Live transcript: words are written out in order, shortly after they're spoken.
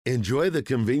Enjoy the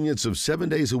convenience of 7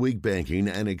 days a week banking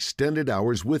and extended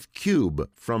hours with Cube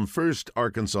from First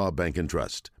Arkansas Bank and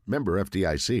Trust. Member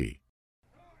FDIC.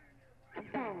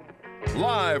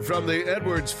 Live from the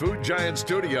Edwards Food Giant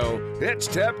Studio, it's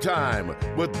Tap Time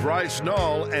with Bryce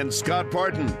Nall and Scott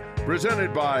Parton.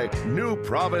 Presented by New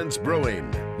Province Brewing.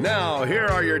 Now, here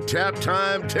are your Tap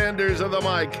Time tenders of the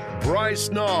mic, Bryce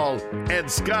Nall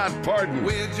and Scott Parton.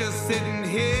 We're just sitting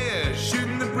here,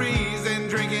 shooting the breeze and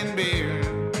drinking beer.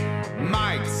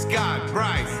 Mike, Scott,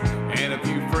 Bryce, and a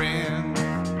few friends.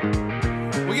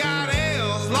 We got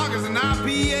ales, lagers, and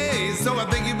IPAs, so I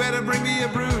think you better bring me a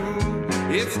brew.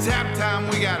 It's Tap Time,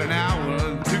 we got an hour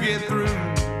to get through.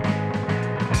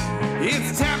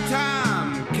 It's Tap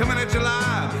Time, coming at you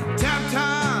live. Tap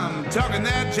Time, talking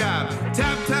that jive.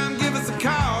 Tap Time, give us a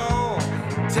call.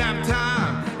 Tap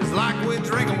Time is like we're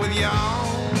drinking with y'all.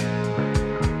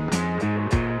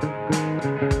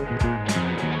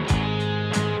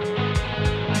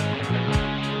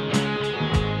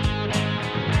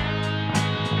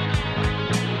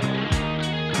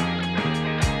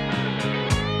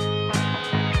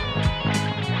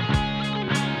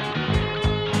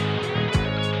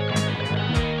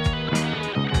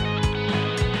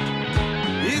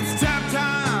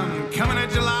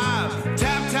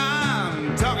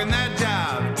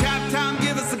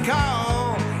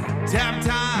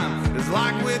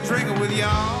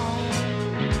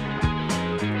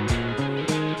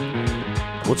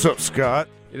 What's up, Scott?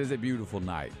 It is a beautiful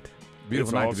night.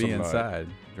 Beautiful night to be inside.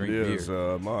 Drink beer. It is. It's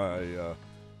a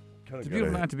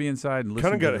beautiful night to be inside and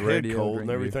listen to the radio. Kind of got a head cold,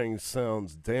 and everything beer.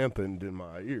 Sounds dampened in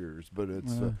my ears, but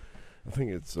it's. I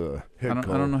think it's head cold.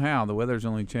 I don't know how. The weather's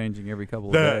only changing every couple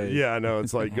of days. Yeah, I know.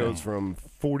 It's like goes from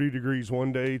 40 degrees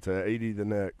one day to 80 the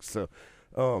next. So,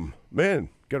 man,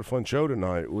 got a fun show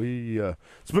tonight.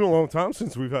 It's been a long time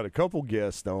since we've had a couple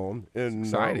guests on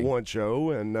in one show,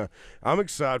 and I'm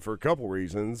excited for a couple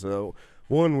reasons.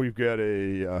 One, we've got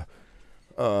a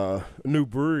new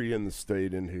brewery in the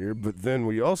state in here, but then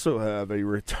we also have a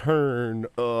return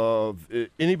of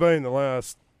anybody in the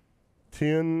last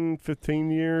 10,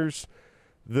 15 years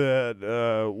that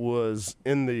was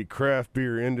in the craft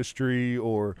beer industry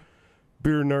or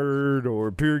beer nerd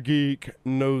or beer geek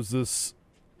knows this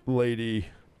lady.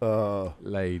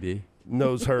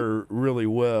 Knows her really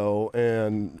well,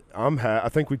 and I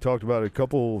think we talked about it a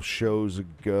couple shows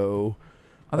ago.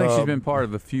 I think she's been part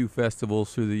of a few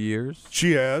festivals through the years.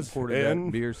 She has, supported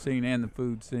that beer scene and the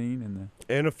food scene,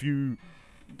 and a few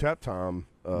Tap Time.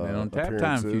 Been on Tap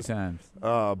Time a few times.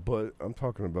 But I'm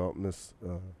talking about Miss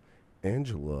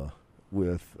Angela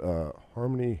with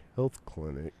Harmony Health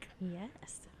Clinic.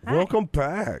 Yes. Welcome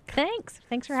back. Thanks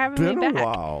for having me back. It's been a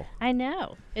while. I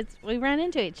know. We run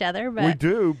into each other, but we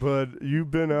do. But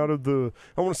you've been out of the,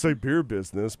 I want to say beer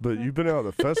business, but you've been out of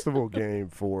the festival game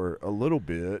for a little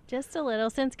bit. Just a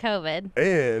little since COVID.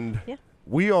 And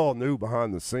we all knew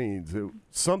behind the scenes that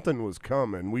something was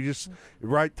coming. We just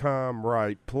right time,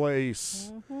 right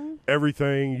place,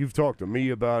 everything. You've talked to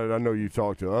me about it. I know you've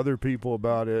talked to other people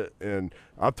about it, and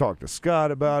I've talked to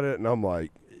Scott about it, and I'm like,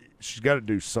 she's got to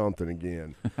do something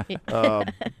again.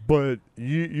 But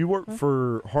you work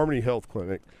for Harmony Health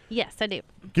Clinic. Yes, I do.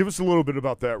 Give us a little bit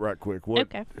about that right quick.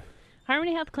 Okay.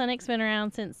 Harmony Health Clinic's been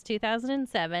around since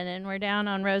 2007, and we're down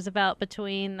on Roosevelt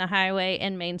between the highway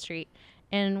and Main Street.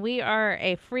 And we are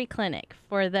a free clinic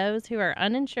for those who are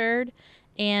uninsured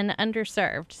and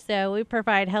underserved. So we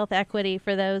provide health equity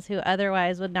for those who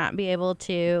otherwise would not be able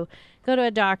to go to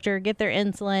a doctor, get their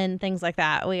insulin, things like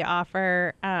that. We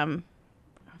offer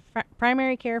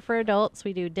primary care for adults.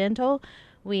 We do dental.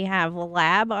 We have a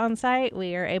lab on site.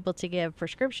 We are able to give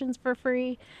prescriptions for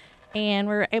free, and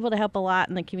we're able to help a lot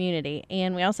in the community.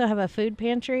 And we also have a food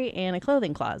pantry and a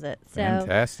clothing closet. So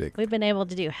fantastic. We've been able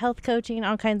to do health coaching,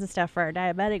 all kinds of stuff for our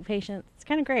diabetic patients. It's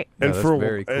kind of great. And that's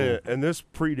very cool. And this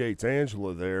predates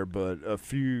Angela there, but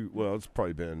it's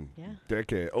probably been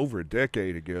over a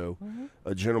decade ago,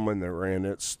 a gentleman that ran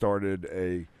it started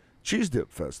a cheese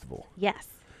dip festival. Yes.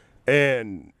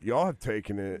 And y'all have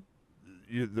taken it,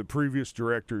 the previous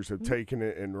directors have taken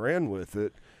it and ran with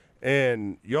it,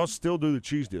 and y'all still do the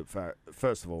Cheese Dip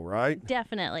Festival, right?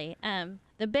 Definitely.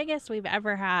 The biggest we've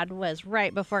ever had was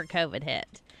right before COVID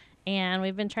hit, and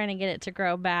we've been trying to get it to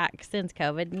grow back since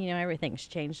COVID. You know, everything's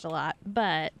changed a lot,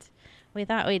 but we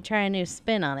thought we'd try a new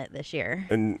spin on it this year.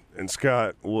 And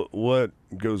Scott, what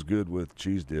goes good with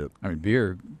cheese dip? I mean,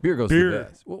 beer goes the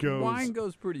best. Well, wine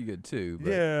goes pretty good too.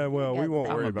 But yeah, well, we won't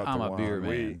worry about the wine. I'm a beer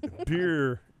man.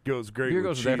 Beer goes great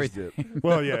with cheese everything. dip.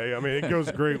 Well, yeah, I mean, it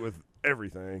goes great with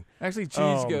everything. Actually,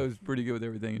 cheese goes pretty good with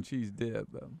everything, and cheese dip.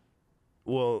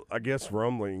 Well, I guess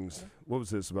rumblings. What was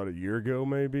this, about a year ago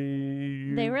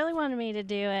maybe? They really wanted me to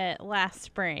do it last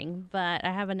spring, but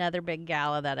I have another big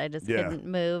gala that I just couldn't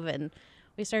move. And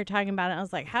we started talking about it. I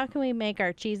was like, how can we make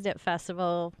our Cheese Dip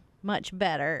Festival much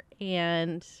better?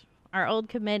 And our old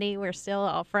committee, we're still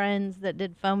all friends that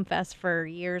did Foam Fest for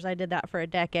years. I did that for a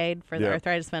decade for the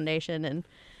Arthritis Foundation, and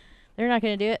they're not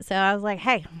going to do it. So I was like,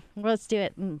 hey, let's do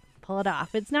it and pull it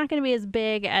off. It's not going to be as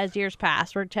big as years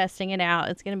past. We're testing it out.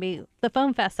 It's going to be, the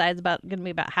Foam Fest size is going to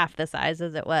be about half the size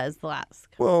as it was the last.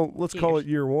 Well, let's call it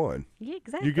year one. Yeah,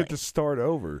 exactly. You get to start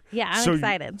over. Yeah, I'm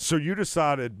excited. So you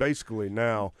decided basically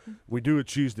now we do a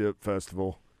Cheese Dip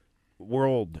Festival,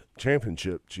 World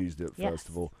Championship Cheese Dip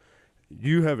Festival.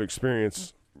 You have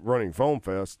experience running Foam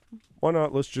Fest. Why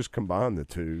not? Let's just combine the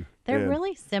two. They're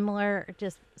really similar,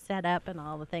 just set up and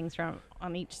all the things from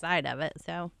on each side of it.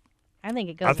 So I think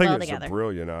it goes well together. I think it's a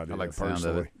brilliant idea, I like the personally.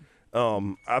 sound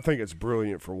of it. I think it's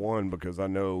brilliant for one because I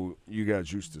know you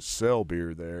guys used to sell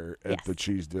beer there at the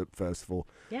Cheese Dip Festival.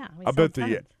 Yeah, I bet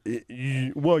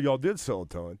y'all did sell a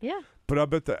ton. Yeah, but I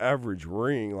bet the average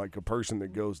ring, like a person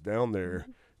that goes down there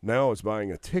now, is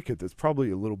buying a ticket that's probably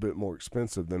a little bit more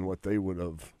expensive than what they would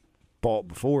have bought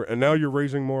before, and now you're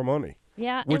raising more money.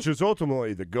 Yeah, which is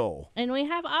ultimately the goal. And we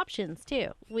have options too.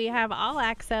 We have all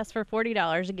access for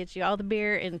 $40. It gets you all the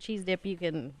beer and cheese dip you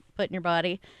can put in your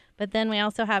body. But then we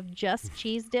also have just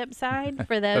cheese dip side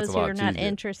for those who are not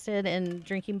interested in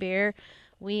drinking beer.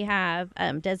 We have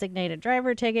designated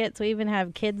driver tickets. We even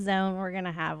have Kids Zone. We're going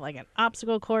to have like an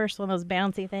obstacle course, one of those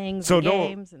bouncy things, so and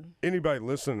games. Anybody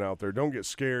listening out there, don't get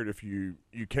scared if you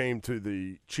came to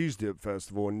the Cheese Dip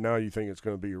Festival and now you think it's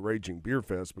going to be a raging beer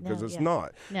fest, because it's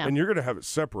not. No. And you're going to have it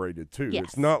separated too. Yes.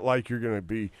 It's not like you're going to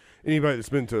be, anybody that's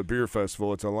been to a beer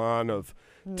festival, it's a line of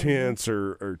tents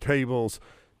or tables.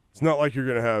 It's not like you're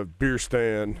going to have beer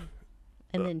stand,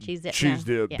 and then cheese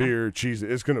dip, beer, cheese.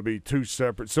 It's going to be two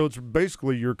separate. So it's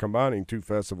basically you're combining two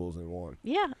festivals in one.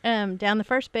 Yeah. Down the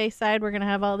first base side, we're going to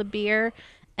have all the beer.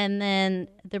 And then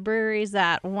the breweries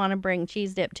that want to bring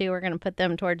cheese dip too, we're going to put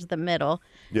them towards the middle.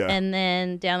 Yeah. And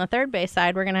then down the third base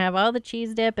side, we're going to have all the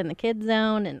cheese dip and the Kids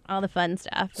Zone and all the fun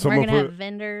stuff. So we're going to have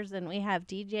vendors, and we have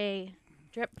DJ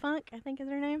Drip Funk, I think is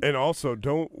her name. And also,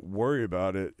 don't worry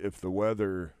about it if the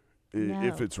weather... No.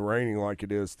 If it's raining like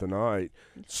it is tonight,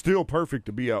 still perfect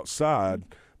to be outside,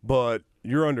 but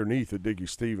you're underneath the Diggy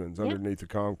Stevens, underneath the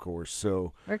concourse.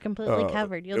 So we're completely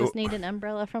covered. You'll just need an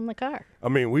umbrella from the car. I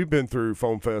mean, we've been through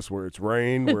Foam Fest where it's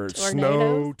rain, where it's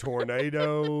snow,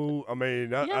 tornado. I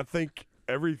mean, I think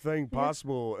everything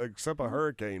possible except a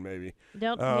hurricane, maybe.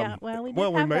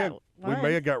 We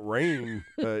may have got rain,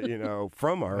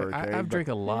 from a hurricane. I've drank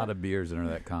a lot of beers under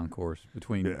that concourse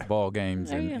between ball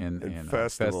games and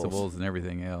festivals and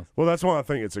everything else. Well, that's why I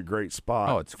think it's a great spot.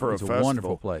 Oh, it's a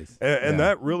wonderful place. And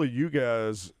that really, you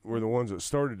guys were the ones that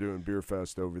started doing Beer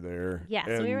Fest over there. Yeah,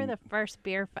 so we were the first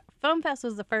Foam Fest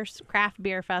was the first craft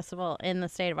beer festival in the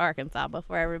state of Arkansas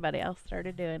before everybody else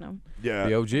started doing them. Yeah.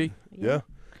 The OG? Yeah.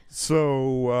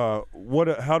 So,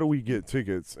 how do we get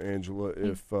tickets, Angela?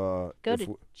 Go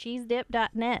to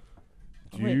cheesedip.net.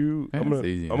 I'm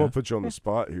gonna put you on the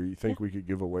spot here. You think we could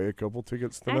give away a couple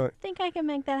tickets tonight? I think I can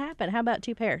make that happen. How about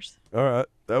 2 pairs? All right,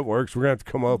 that works. We're gonna have to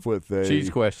come up with a cheese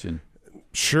question.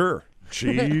 Sure.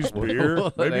 Cheese, beer,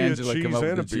 maybe Angela a cheese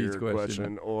and a beer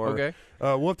question. Or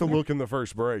we'll have to look in the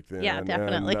first break then. Yeah,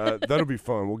 definitely. And, that'll be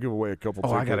fun. We'll give away a couple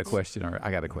tickets. I got a question. All right, I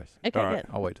got a question. Okay, all right.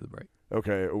 good. I'll wait till the break.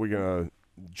 Okay, are we gonna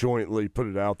jointly put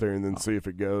it out there and then see if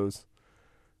it goes?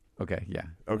 Okay, yeah.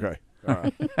 Okay, all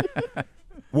right.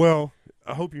 Well,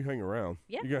 I hope you hang around.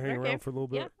 Yeah, you gonna hang around for a little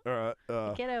bit? Yeah. All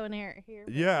right. Kiddo in here.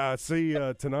 Yeah, I see.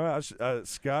 Tonight,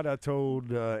 Scott, I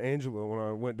told Angela when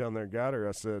I went down there and got her,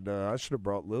 I said I should have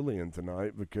brought Lillian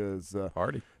tonight because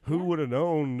party. Who would have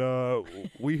known?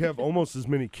 We have almost as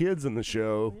many kids on the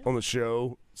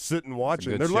show sitting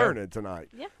watching. They're learning tonight.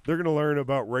 Yeah, they're going to learn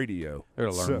about radio. They're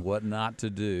going to learn what not to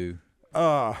do.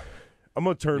 I'm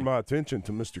going to turn my attention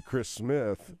to Mr. Chris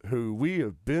Smith, who we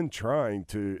have been trying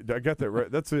to. I got that right?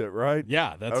 That's it, right?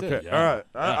 Yeah, that's it. Yeah. All right.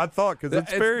 I thought because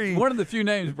it's very one of the few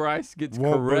names Bryce gets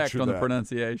correct on the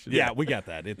pronunciation. Yeah, we got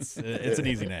that. It's an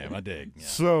easy name. I dig. Yeah.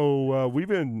 So we've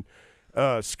been.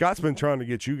 Scott's been trying to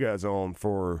get you guys on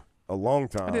for a long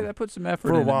time. I did. I put some effort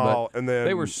for a in while, it, and then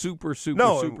they were super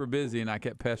busy, and I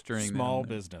kept pestering them. Small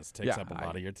business takes up a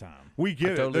lot of your time. We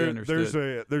get totally it.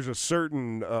 Understood. There's a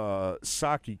certain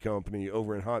sake company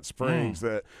over in Hot Springs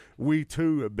that we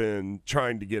too have been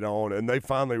trying to get on, and they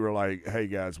finally were like, "Hey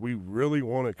guys, we really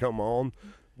want to come on.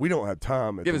 We don't have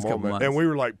time at the moment." And we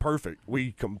were like, "Perfect.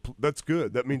 That's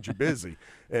good. That means you're busy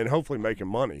and hopefully making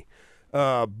money."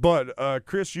 But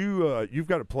Chris, you've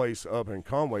got a place up in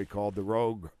Conway called the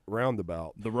Rogue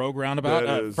Roundabout. The Rogue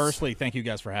Roundabout. Firstly, thank you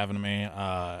guys for having me.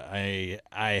 I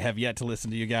have yet to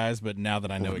listen to you guys, but now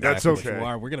that I know exactly what you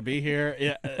are, we're going to be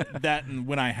here. That and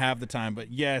when I have the time.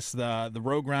 But yes, the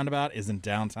Rogue Roundabout is in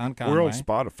downtown Conway. We're on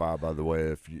Spotify, by the way.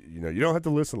 If you don't have to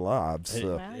listen live.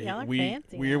 So. Wow, y'all are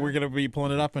fancy. We're going to be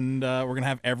pulling it up, and we're going to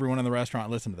have everyone in the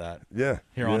restaurant listen to that. Yeah,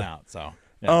 here on out. So.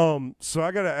 Yeah. So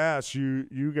I got to ask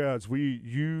you guys,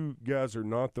 you guys are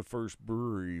not the first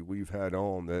brewery we've had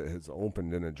on that has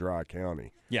opened in a dry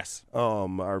county. Yes.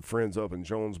 Our friends up in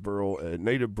Jonesboro at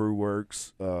Native Brew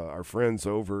Works, our friends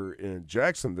over in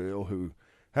Jacksonville who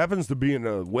happens to be in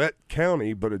a wet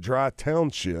county but a dry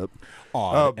township.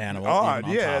 Odd animal. Odd,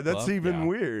 yeah, that's even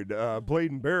weird.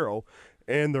 Blade and Barrel.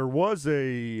 And there was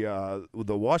the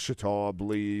Washita, I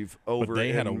believe, over but they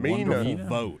in had a Mena. wonderful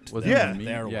vote. Was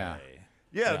their way.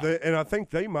 Yeah, and I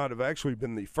think they might have actually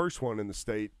been the first one in the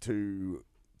state to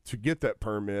get that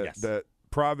permit. Yes. That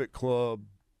private club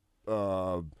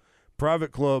brewery,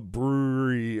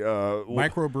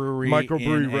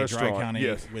 microbrewery restaurant, dry county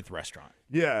with restaurant.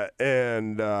 Yeah,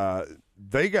 and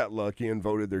they got lucky and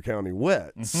voted their county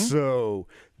wet, so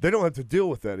they don't have to deal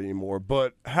with that anymore.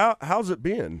 But how's it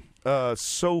been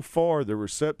so far? The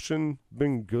reception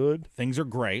been good? Things are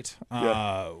great.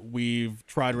 We've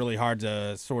tried really hard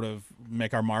to sort of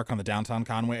make our mark on the downtown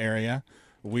Conway area.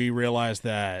 We realize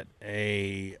that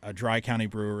a dry county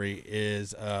brewery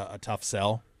is a tough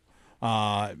sell.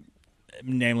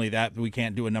 Namely that we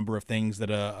can't do a number of things that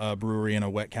a brewery in a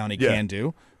wet county can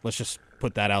do. Let's just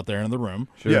put that out there in the room.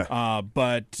 Sure. Yeah.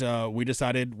 But we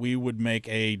decided we would make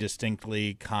a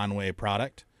distinctly Conway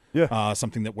product. Yeah.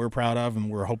 Something that we're proud of and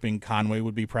we're hoping Conway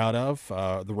would be proud of.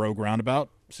 The Rogue Roundabout,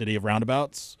 City of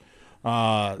Roundabouts.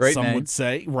 Great some name. would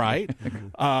say, right?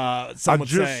 Some would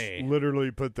say.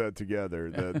 Literally put that together.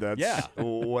 That's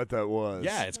what that was.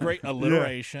 Yeah, it's great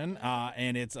alliteration,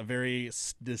 and it's a very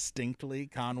distinctly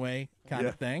Conway kind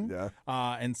of thing. Yeah.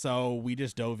 And so we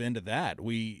just dove into that.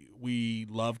 We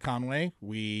love Conway.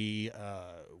 We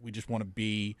just want to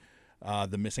be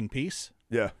the missing piece.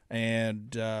 Yeah.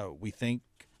 And we think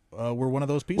we're one of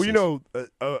those pieces. Well,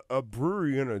 a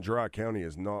brewery in a dry county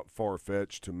is not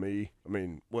far-fetched to me. I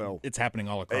mean, well, it's happening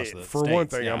all across the for states. one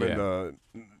thing,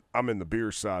 I'm in the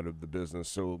beer side of the business,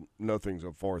 so nothing's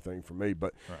a far thing for me.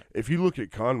 But if you look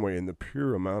at Conway and the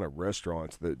pure amount of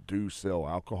restaurants that do sell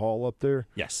alcohol up there,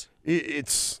 yes, it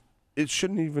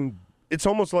shouldn't even. It's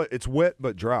almost like it's wet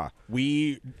but dry.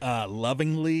 We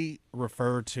lovingly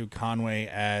refer to Conway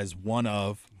as one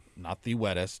of, not the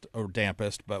wettest or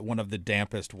dampest, but one of the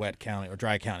dampest wet county or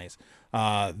dry counties.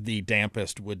 The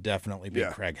dampest would definitely be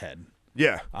Craighead.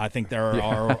 Yeah. I think there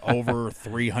are over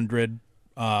 300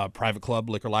 private club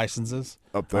liquor licenses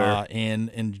up there in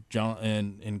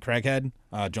Craighead,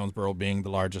 Jonesboro being the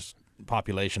largest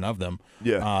population of them.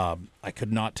 Yeah. I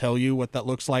could not tell you what that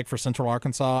looks like for Central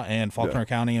Arkansas and Faulkner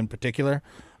County in particular,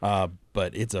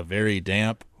 but it's a very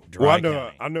damp, dry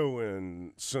county. I know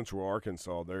in Central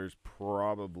Arkansas there's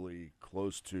probably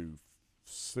close to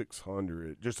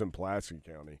 600 just in Pulaski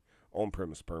County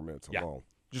on-premise permits alone.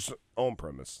 Just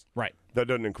on-premise. Right. That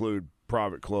doesn't include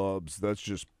private clubs. That's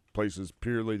just places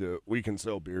purely that we can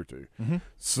sell beer to.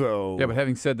 So yeah, but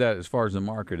having said that, as far as the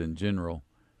market in general,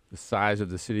 the size of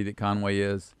the city that Conway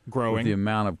is, growing, with the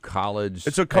amount of college,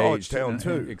 it's a college town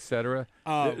too, et cetera.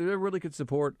 It really could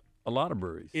support a lot of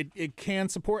breweries. It can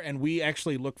support, and we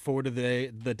actually look forward to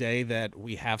the day that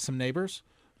we have some neighbors,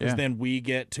 because then we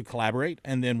get to collaborate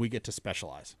and then we get to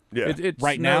specialize. Yeah.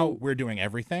 Now we're doing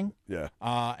everything. Yeah.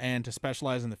 And to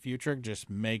specialize in the future just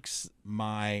makes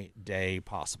my day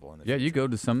possible in the future. You go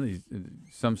to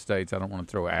some states. I don't want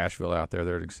to throw Asheville out there.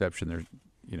 They're an exception. There's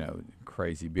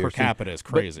crazy beer per capita is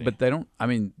crazy, but they don't. I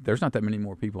mean, there's not that many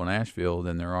more people in Asheville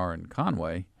than there are in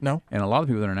Conway. No, and a lot of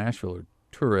people that are in Asheville are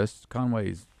tourists.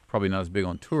 Conway's probably not as big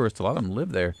on tourists. A lot of them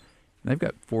live there. And they've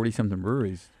got 40-something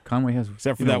breweries. Conway has,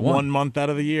 except for that one month out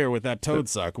of the year with that toad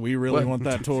suck. We really want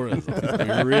that tourism.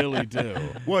 We really do.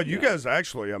 Well, you guys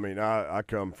actually, I mean, I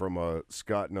come from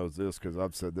Scott knows this because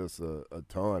I've said this a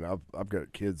ton. I've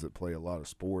got kids that play a lot of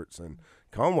sports, and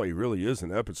Conway really is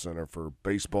an epicenter for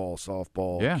baseball,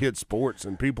 softball, kids sports,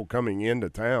 and people coming into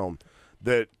town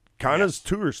that kind of is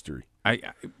touristy.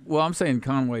 I'm saying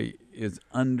Conway is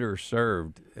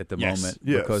underserved at the moment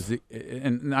because,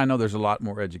 and I know there's a lot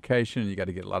more education. You got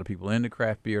to get a lot of people into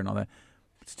craft beer and all that.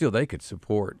 But still, they could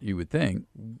support, you would think,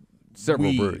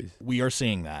 several breweries. We are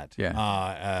seeing that.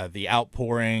 Yeah. The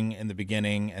outpouring in the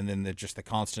beginning, and then just the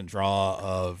constant draw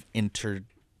of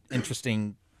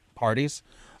interesting parties,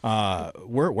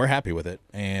 we're happy with it.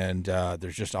 And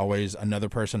there's just always another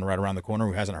person right around the corner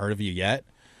who hasn't heard of you yet.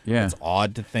 Yeah. It's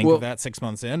odd to think of that 6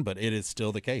 months in, but it is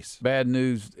still the case. Bad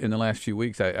news in the last few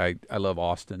weeks. I love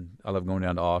Austin. I love going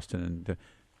down to Austin, and a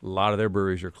lot of their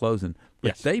breweries are closing.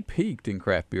 But they peaked in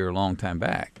craft beer a long time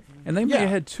back, and they may have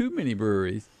had too many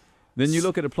breweries. Then you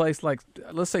look at a place like,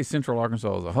 let's say, Central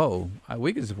Arkansas as a whole.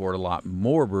 We could support a lot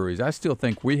more breweries. I still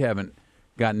think we haven't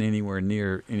gotten anywhere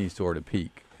near any sort of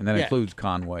peak. And that includes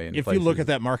Conway. And if you look at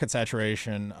that market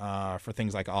saturation for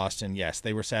things like Austin, yes,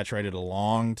 they were saturated a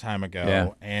long time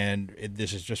ago, and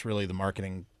this is just really the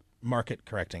market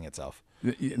correcting itself.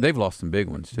 They've lost some big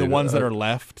ones, too. The ones that are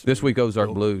left. This week, Oscar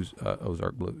Blues.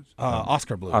 Oscar Blues.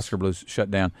 Oscar Blues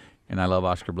shut down, and I love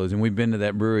Oscar Blues. And we've been to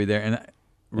that brewery there, and it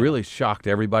really shocked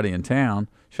everybody in town.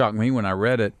 Shocked me when I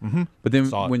read it. Mm-hmm. But then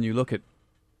when you look at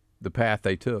the path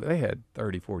they took, they had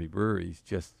 30, 40 breweries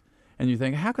just. And you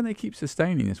think, how can they keep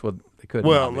sustaining this? Well, they couldn't.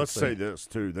 Well, let's say this,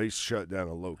 too. They shut down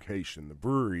a location. The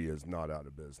brewery is not out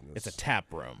of business. It's a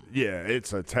tap room. Yeah,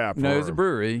 it's a tap room. No, it's a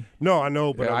brewery. No, I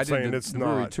know, but I'm saying it's not.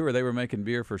 Brewery tour. They were making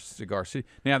beer for Cigar City.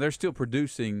 Now, they're still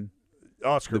producing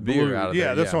Oscar the beer out of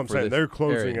there. That's what I'm saying. They're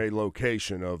closing area. a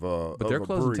location of a But they're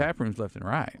closing brewery. tap rooms left and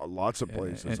right. Lots of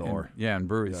places are. And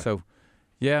breweries.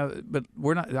 Yeah. So, but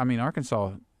we're not. I mean,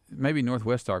 Arkansas, maybe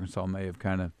Northwest Arkansas may have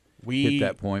kind of hit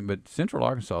that point, but Central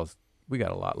Arkansas, we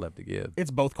got a lot left to give.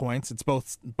 It's both coins. It's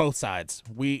both sides.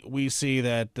 We see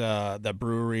that that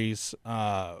breweries,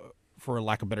 for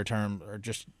lack of a better term, are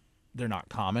just they're not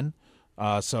common.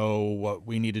 So what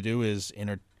we need to do is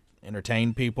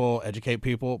entertain people, educate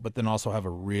people, but then also have a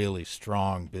really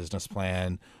strong business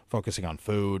plan, focusing on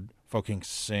food,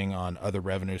 focusing on other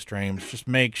revenue streams. Just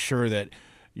make sure that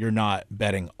you're not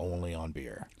betting only on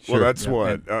beer. Sure. Well, that's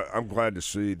what I'm glad to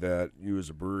see that you as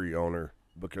a brewery owner,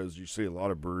 because you see a lot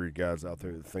of brewery guys out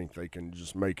there that think they can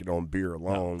just make it on beer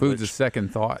alone. Food's a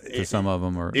second thought to some of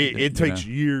them. It takes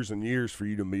years and years for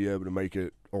you to be able to make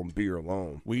it on beer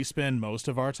alone. We spend most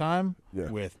of our time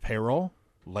with payroll,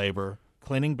 labor,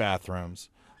 cleaning bathrooms,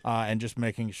 and just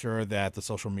making sure that the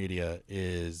social media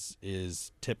is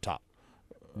tip-top.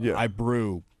 Yeah. I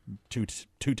brew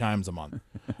two times a month,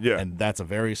 and that's a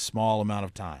very small amount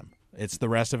of time. It's the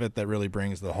rest of it that really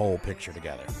brings the whole picture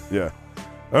together. Yeah.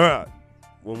 All right.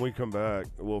 When we come back,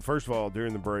 well, first of all,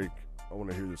 during the break, I want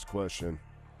to hear this question.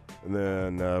 And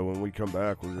then when we come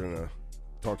back, we're going to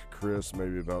talk to Chris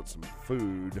maybe about some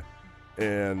food.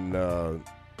 And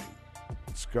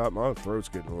Scott, my throat's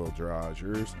getting a little dry. Is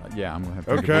yours? Yeah, I'm going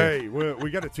to have to.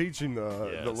 We got to teach him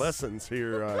the lessons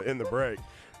here in the break.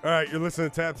 All right, you're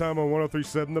listening to Tap Time on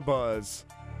 103.7 The Buzz.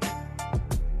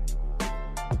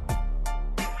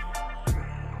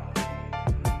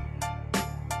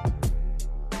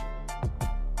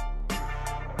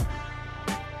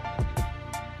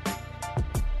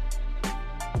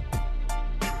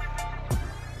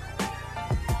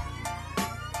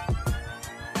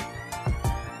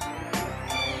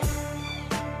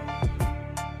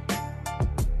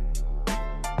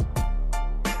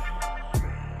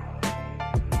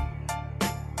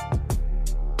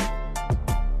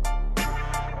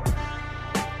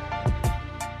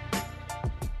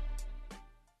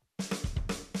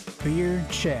 Beer,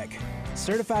 check.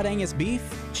 Certified Angus beef?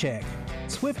 Check.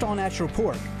 Swift All Natural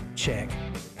pork? Check.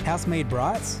 House-made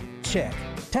brats? Check.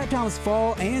 Tap Time's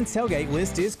fall and tailgate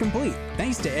list is complete,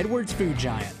 thanks to Edwards Food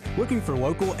Giant. Looking for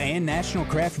local and national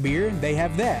craft beer? They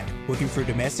have that. Looking for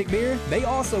domestic beer? They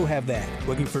also have that.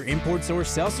 Looking for import source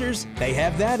seltzers? They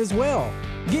have that as well.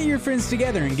 Get your friends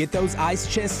together and get those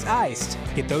ice chests iced.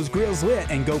 Get those grills lit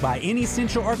and go by any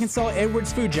Central Arkansas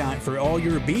Edwards Food Giant for all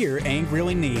your beer and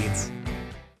grilling needs.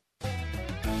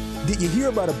 Did you hear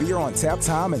about a beer on Tap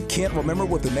Time and can't remember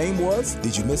what the name was?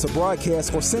 Did you miss a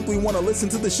broadcast or simply want to listen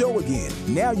to the show again?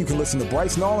 Now you can listen to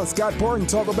Bryce Nall and Scott Parton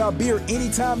talk about beer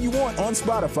anytime you want on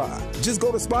Spotify. Just go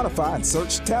to Spotify and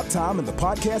search Tap Time in the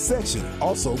podcast section.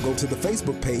 Also, go to the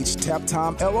Facebook page Tap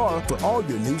Time LR for all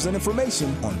your news and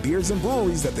information on beers and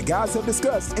breweries that the guys have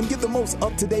discussed, and get the most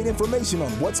up-to-date information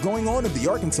on what's going on in the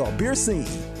Arkansas beer scene.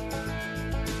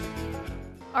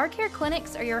 Our care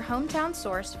clinics are your hometown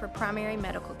source for primary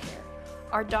medical care.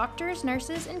 Our doctors,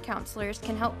 nurses, and counselors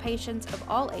can help patients of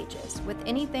all ages with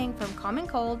anything from common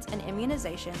colds and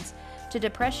immunizations to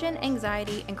depression,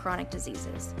 anxiety, and chronic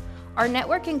diseases. Our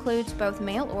network includes both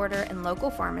mail order and local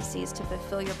pharmacies to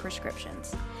fulfill your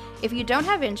prescriptions. If you don't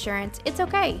have insurance, it's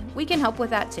okay. We can help with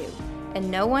that too. And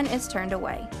no one is turned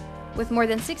away. With more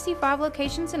than 65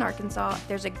 locations in Arkansas,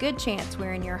 there's a good chance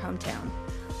we're in your hometown.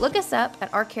 Look us up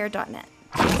at ourcare.net.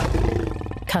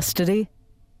 Custody,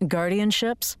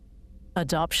 guardianships,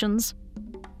 adoptions.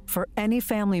 For any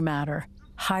family matter,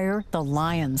 hire the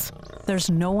Lions.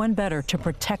 There's no one better to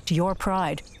protect your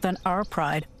pride than our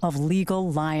pride of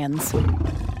legal Lions.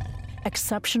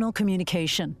 Exceptional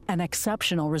communication and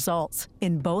exceptional results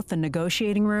in both the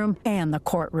negotiating room and the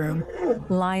courtroom.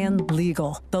 Lion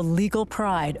Legal, the legal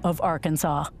pride of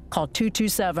Arkansas. Call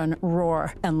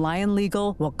 227-ROAR and Lion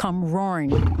Legal will come roaring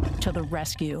to the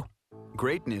rescue.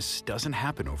 Greatness doesn't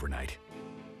happen overnight.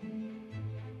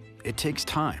 It takes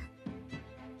time,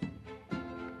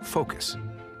 focus,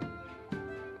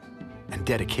 and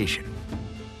dedication.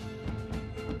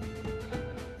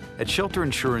 At Shelter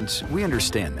Insurance, we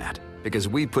understand that because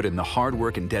we put in the hard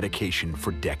work and dedication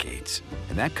for decades.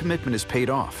 And that commitment is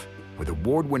paid off with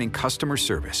award-winning customer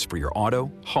service for your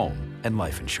auto, home, and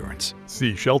life insurance.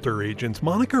 See Shelter agents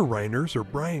Monica Reiners or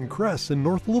Brian Kress in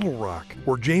North Little Rock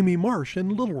or Jamie Marsh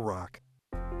in Little Rock.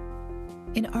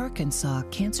 In Arkansas,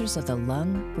 cancers of the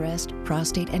lung, breast,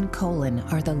 prostate, and colon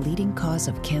are the leading cause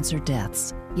of cancer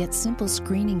deaths. Yet simple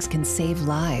screenings can save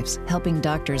lives, helping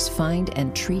doctors find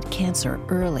and treat cancer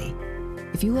early.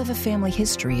 If you have a family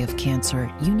history of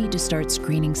cancer, you need to start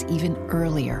screenings even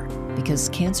earlier because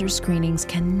cancer screenings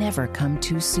can never come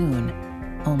too soon,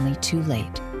 only too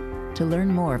late. To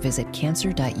learn more, visit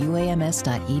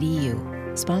cancer.uams.edu.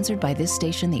 Sponsored by this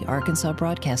station, the Arkansas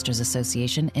Broadcasters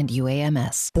Association, and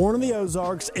UAMS. Born in the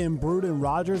Ozarks and brewed in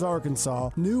Rogers,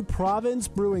 Arkansas, New Province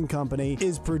Brewing Company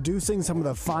is producing some of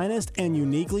the finest and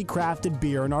uniquely crafted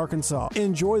beer in Arkansas.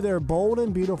 Enjoy their bold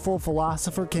and beautiful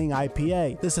Philosopher King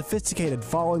IPA, the sophisticated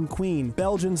Fallen Queen,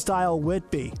 Belgian-style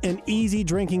Whitby, an easy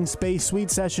drinking Space Sweet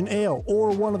Session Ale,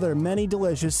 or one of their many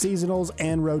delicious seasonals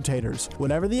and rotators.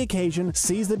 Whatever the occasion,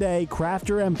 seize the day, craft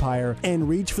your empire, and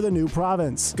reach for the New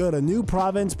Province. Go to newprovincebrewing.com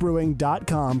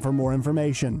for more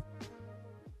information.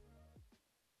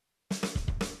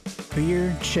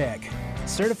 Beer, check.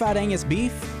 Certified Angus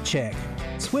beef? Check.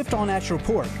 Swift All Natural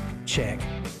Pork? Check.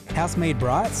 House-made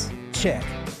brats? Check.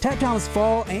 Tap Time's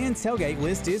fall and tailgate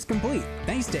list is complete,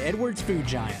 thanks to Edwards Food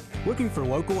Giant. Looking for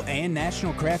local and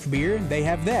national craft beer? They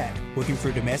have that. Looking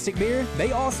for domestic beer?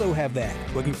 They also have that.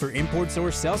 Looking for import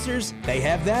source seltzers? They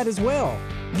have that as well.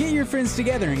 Get your friends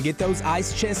together and get those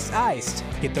ice chests iced.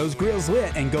 Get those grills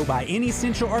lit and go by any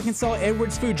Central Arkansas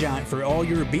Edwards Food Giant for all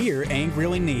your beer and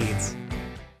grilling needs.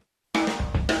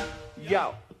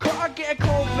 Yo, could I get a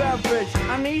cold beverage?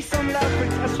 I need some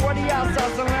leverage. A sweaty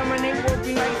outside, some lemonade would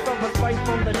be nice. From a fight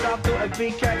from the top to a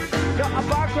BK. Yo, a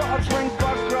vodka, a drink,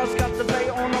 but girls got the bay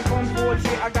on up on board.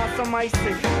 Yeah, I got some ice tea.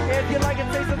 If you like a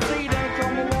taste of tea, then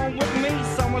come along with me.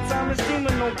 Summertime is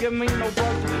steaming, don't give me no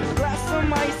buzz. Glass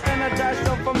some ice and a dash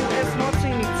of from it's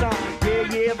martini time.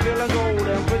 Yeah, feeling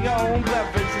golden. Bring your own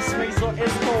beverage. It's me, so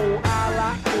it's cold. I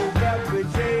like cold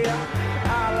beverage, yeah.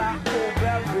 I like cold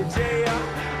beverage,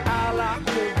 yeah. I like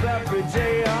cold beverage, yeah.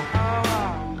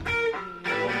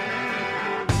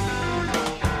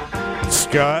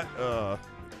 Scott,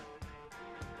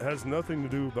 has nothing to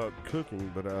do about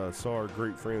cooking, but I saw our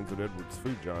great friends at Edwards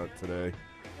Food Giant today,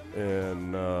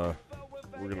 and I'm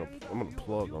gonna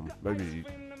plug them.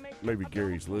 Maybe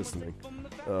Gary's listening.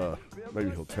 Maybe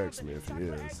he'll text me if he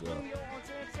is.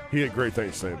 He had great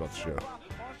things to say about the show.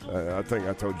 I think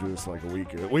I told you this like a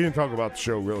week ago. We didn't talk about the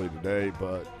show really today,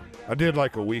 but I did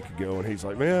like a week ago, and he's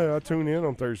like, man, I tune in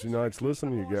on Thursday nights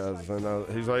listening to you guys. And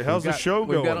he's like, how's the show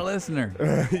going? We've got a listener.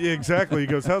 Yeah, exactly. He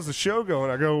goes, how's the show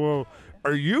going? I go, well,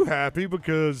 are you happy?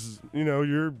 Because,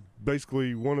 you're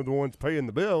basically one of the ones paying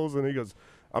the bills. And he goes,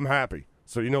 I'm happy.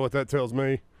 So you know what that tells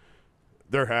me?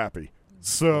 They're happy.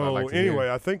 So anyway,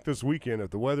 I think this weekend, if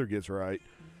the weather gets right,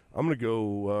 I'm going to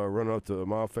go run up to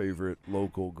my favorite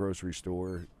local grocery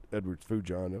store, Edwards Food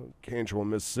Giant, Cantrell,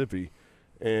 Mississippi.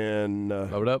 And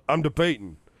load up. I'm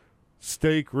debating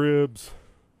steak, ribs,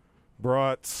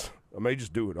 brats. I may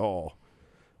just do it all.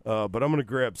 But I'm going to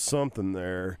grab something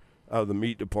there out of the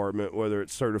meat department, whether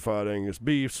it's certified Angus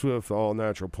beef, Swift all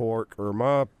natural pork, or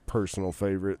my personal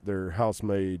favorite, their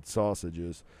house-made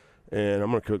sausages. And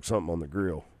I'm going to cook something on the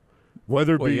grill.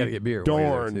 Weather be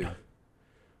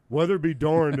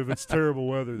darned if it's terrible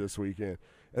weather this weekend.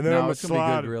 And then I'm going to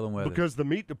slide, because the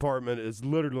meat department is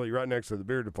literally right next to the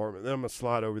beer department, then I'm going to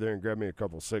slide over there and grab me a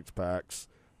couple six-packs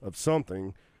of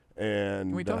something. And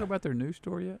can we talk about their new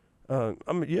store yet?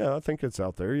 Yeah, I think it's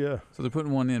out there, yeah. So they're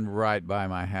putting one in right by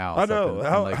my house. I know.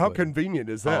 How convenient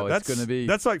is that? It's going to be.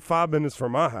 That's like 5 minutes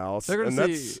from my house. They're going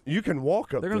to see. You can walk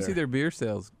up there. They're going to see their beer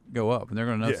sales go up, and they're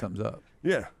going to know something's up.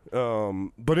 Yeah.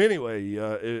 But anyway,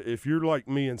 if you're like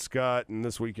me and Scott and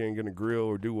this weekend going to grill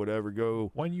or do whatever,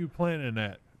 go. When you planning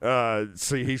that?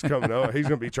 See, he's coming over. He's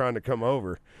going to be trying to come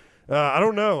over. I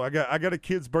don't know. I got a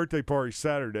kid's birthday party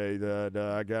Saturday that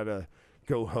I got to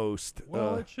go host.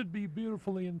 Well, it should be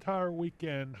beautiful the entire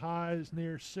weekend. Highs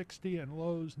near 60 and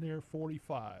lows near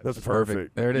 45. That's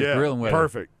perfect. There it is, yeah, grilling weather.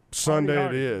 Perfect. Sunday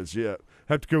it is, yeah.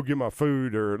 Have to go get my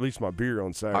food or at least my beer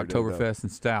on Saturday. Oktoberfest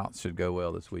and stouts should go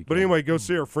well this weekend. But anyway, go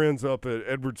see our friends up at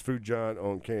Edwards Food Giant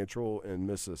on Cantrell in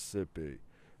Mississippi.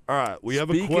 All right, we have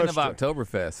a question. Speaking of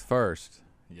Oktoberfest, first.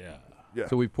 Yeah.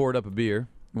 So we poured up a beer.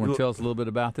 You want to tell us a little bit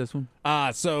about this one?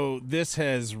 So this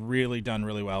has really done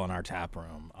really well in our tap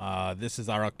room. This is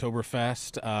our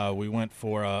Oktoberfest. We went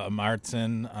for a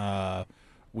Marzen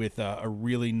with a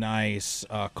really nice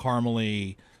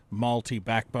caramely, malty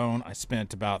backbone. I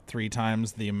spent about 3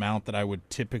 times the amount that I would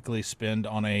typically spend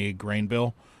on a grain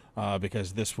bill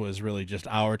because this was really just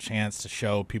our chance to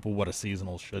show people what a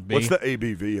seasonal should be. What's the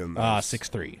ABV in this?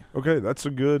 6.3. Okay, that's a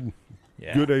good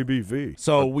ABV.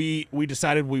 So we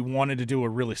decided we wanted to do a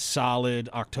really solid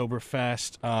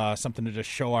Oktoberfest, something to just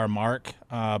show our mark.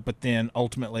 But then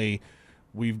ultimately,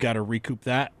 we've got to recoup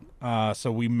that.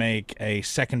 So we make a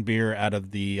second beer out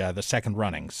of the second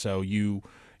running. So you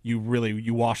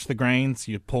wash the grains,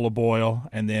 you pull a boil,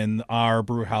 and then our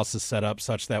brew house is set up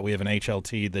such that we have an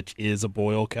HLT that is a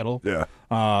boil kettle. Yeah.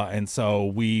 And so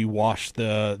we wash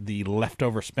the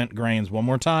leftover spent grains one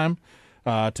more time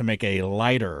to make a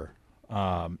lighter.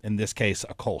 In this case,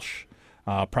 a Kolsch.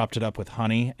 Propped it up with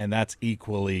honey, and that's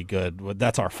equally good.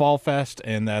 That's our Fall Fest,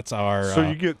 and that's our So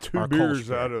you get 2 beers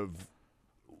Kolsch out of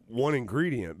one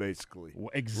ingredient, basically.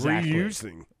 Exactly.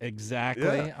 Reusing. Exactly.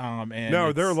 Yeah. And now,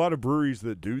 are there a lot of breweries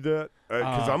that do that?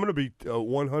 Because I'm going to be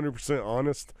 100%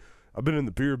 honest. I've been in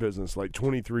the beer business like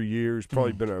 23 years,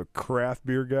 probably been a craft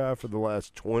beer guy for the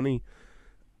last 20.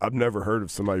 I've never heard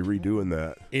of somebody redoing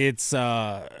that. It's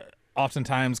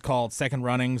oftentimes called second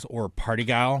runnings or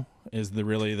Partygeil is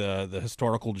the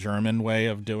historical German way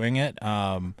of doing it.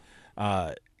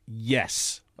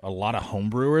 Yes, a lot of home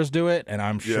brewers do it, and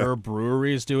I'm sure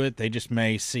breweries do it. They just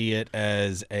may see it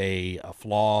as a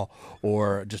flaw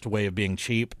or just a way of being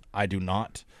cheap. I do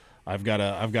not. I've got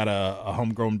a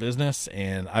homegrown business,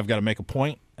 and I've got to make a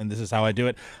point, and this is how I do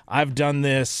it. I've done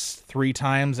this 3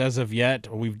 times as of yet.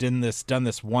 We've done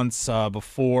this once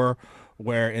before,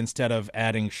 where instead of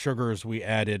adding sugars, we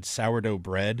added sourdough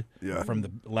bread from the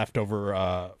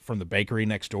leftover from the bakery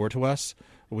next door to us.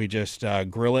 We just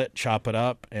grill it, chop it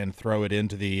up, and throw it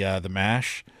into the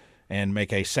mash, and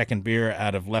make a second beer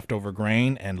out of leftover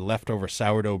grain and leftover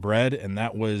sourdough bread. And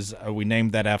that was we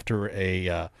named that after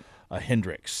a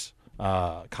Hendrix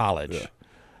college.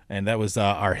 And that was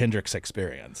our Hendrix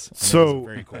experience. And so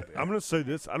very cool I'm going to say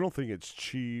this. I don't think it's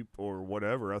cheap or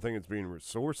whatever. I think it's being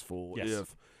resourceful.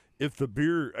 Yes. If the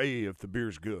beer's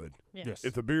good. Yes.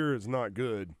 If the beer is not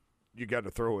good, you got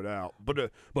to throw it out. But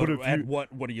if what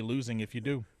are you losing if you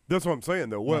do? That's what I'm saying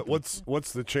though.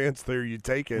 What's the chance there you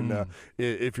taking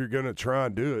if you're going to try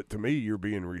and do it? To me, you're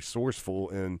being resourceful,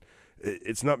 and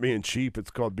it's not being cheap. It's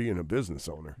called being a business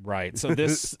owner. Right. So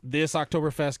this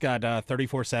Oktoberfest got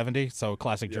 3470, so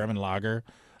classic German lager.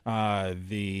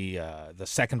 The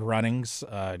second runnings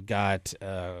got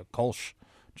Kolsch.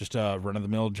 Just a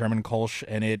run-of-the-mill German Kolsch,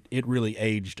 and it really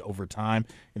aged over time.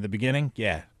 In the beginning,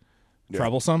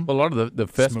 troublesome. Well, a lot of the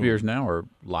fest beers now are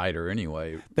lighter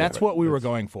anyway. That's what we were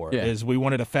going for. Is we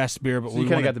wanted a fest beer, but so you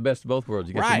kind of got the best of both worlds.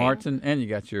 You got your Marzen and you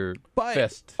got your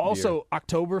fest. Also,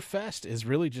 Oktoberfest is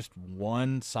really just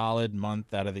one solid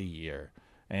month out of the year.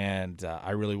 And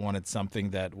I really wanted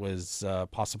something that was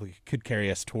possibly could carry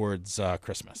us towards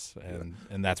Christmas,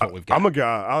 and that's what we've got. I'm a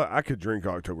guy. I could drink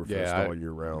Oktoberfest all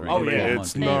year round.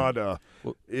 It's not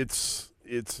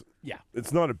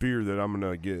it's not a beer that I'm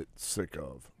gonna get sick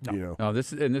of. No. You know. No,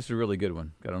 this is a really good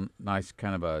one. Got a nice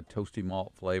kind of a toasty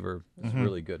malt flavor. It's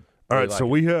really good. All right, so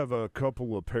we have a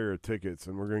couple of pair of tickets,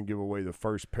 and we're going to give away the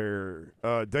first pair.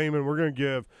 Damon,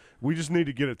 we just need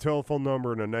to get a telephone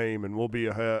number and a name, and we'll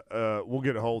get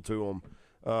a hold to them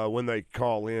when they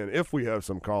call in, if we have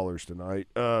some callers tonight.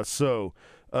 They'll Scott,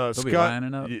 be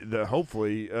lining up.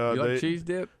 Hopefully. You like cheese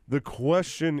dip? The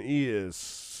question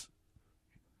is,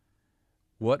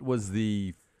 what was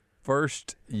the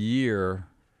first year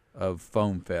of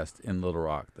Foam Fest in Little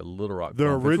Rock? The Little Rock the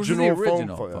Foam original Fest,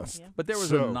 Foam Fest. Yeah. But there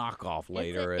was a knockoff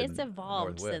later. It's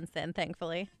evolved since then,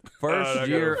 thankfully. First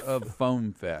year of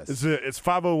Foam Fest. It's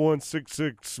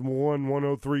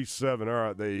 501-661-1037. All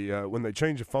right, they when they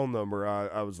changed the phone number,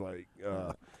 I was like,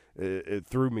 it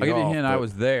threw me off. I'll give you a hint. I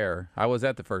was there. I was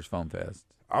at the first Foam Fest.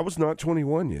 I was not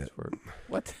 21 yet.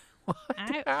 What?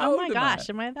 Oh my gosh,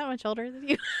 am I that much older than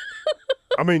you?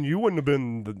 I mean, you wouldn't have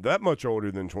been that much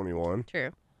older than 21.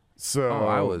 True. So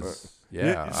I was.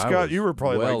 Scott, you were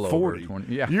probably well like 40.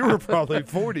 20, yeah, you were probably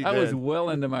 40. I was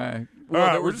well into my. All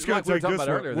right, we're just going to take this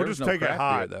one. We'll just take it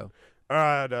hot. All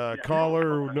right,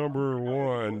 caller number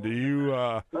one. Do you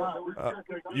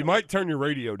you might turn your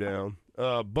radio down,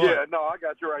 but yeah, no, I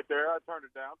got you right there. I turned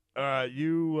it down. All right,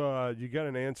 you got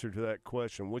an answer to that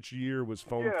question. Which year was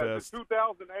Foam Fest?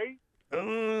 2008.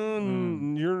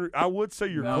 I would say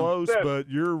you're close, but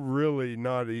you're really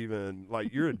not even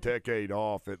you're a decade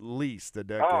off, at least a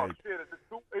decade. Oh shit!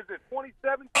 Is it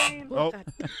 2017?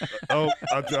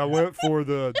 I went for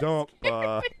the dump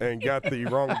and got the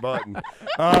wrong button.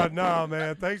 No,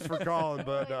 man. Thanks for calling,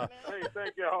 but hey,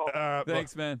 thank y'all.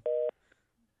 Thanks, man.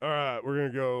 All right, we're gonna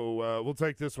go. We'll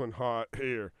take this one hot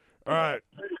here. All right.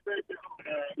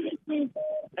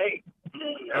 Hey.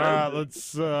 All right,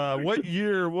 let's.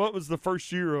 What was the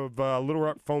first year of Little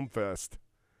Rock Foam Fest?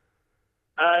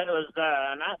 It was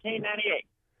 1998.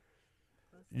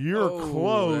 You're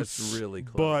close. That's really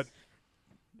close. But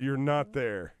you're not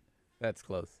there. That's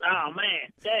close. Oh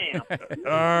man, damn.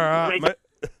 All right,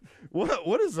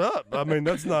 what is up? I mean,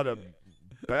 that's not a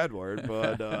bad word,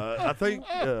 but I think.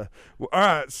 All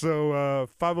right, so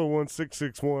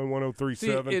 501-661-1037.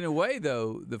 See, in a way,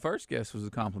 though, the first guess was a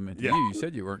compliment to you. You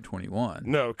said you weren't 21.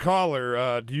 No,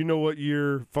 caller. Do you know what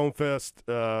year Foam Fest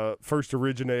first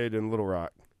originated in Little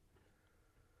Rock?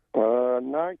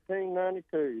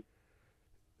 1992.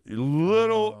 A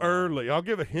little early. I'll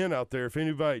give a hint out there. If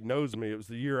anybody knows me, it was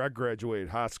the year I graduated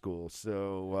high school.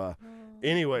 So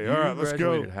anyway, all right, let's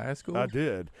go. You graduated high school? I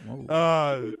did.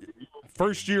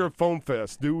 First year of Foam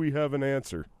Fest. Do we have an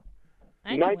answer?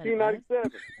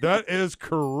 1997. That is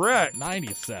correct.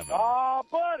 97. Oh,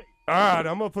 buddy. All right,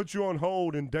 I'm going to put you on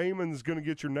hold, and Damon's going to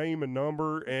get your name and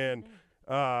number. And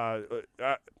I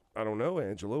don't know,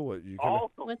 Angela.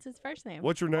 What's his first name?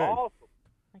 What's your name? Awesome.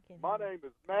 My name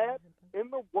is Matt in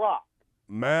the Rock.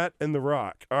 Matt in the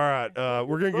Rock. All right,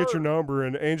 we're going to get your number,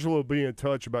 and Angela will be in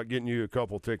touch about getting you a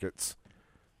couple tickets.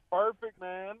 Perfect,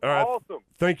 man. All right. Awesome.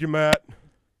 Thank you, Matt.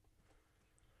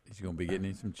 He's going to be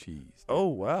getting some cheese. Oh,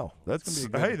 wow. That's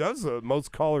the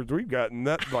most callers we've gotten.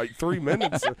 That 3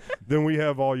 minutes than we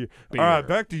have all you. Beer. All right,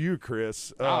 back to you,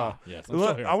 Chris. Yes,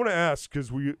 I want to ask, because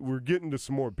we're getting to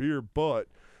some more beer, but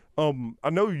I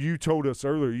know you told us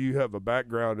earlier you have a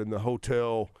background in the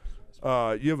hotel.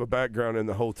 You have a background in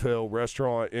the hotel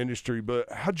restaurant industry, but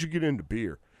how'd you get into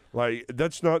beer?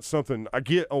 That's not something I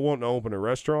get. I want to open a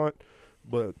restaurant,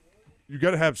 but you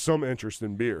got to have some interest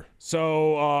in beer.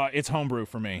 So it's homebrew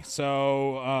for me.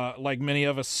 So like many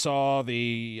of us saw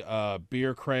the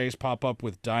beer craze pop up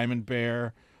with Diamond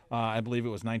Bear. I believe it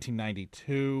was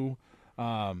 1992.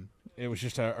 It was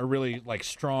just a really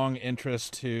strong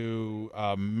interest to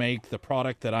make the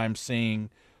product that I'm seeing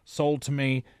sold to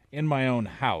me in my own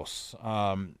house.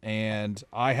 And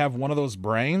I have one of those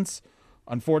brains.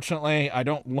 Unfortunately, I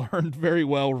don't learn very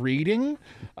well reading.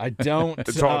 I don't.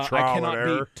 It's all trial I cannot and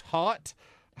error. be taught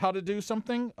how to do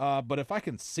something. But if I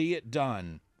can see it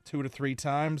done 2 to 3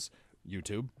 times,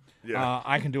 YouTube,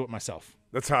 I can do it myself.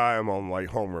 That's how I am on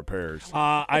home repairs.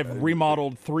 I've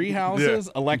remodeled 3 houses,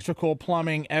 electrical,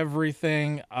 plumbing,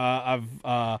 everything. I'm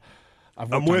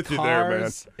with you there,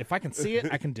 man. If I can see it,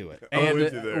 I can do it.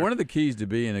 And one of the keys to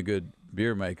being a good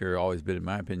beer maker, always been in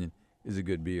my opinion, is a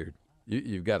good beard.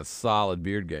 You've got a solid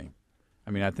beard game.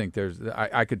 I mean, I think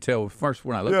I could tell first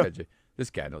when I looked at you, this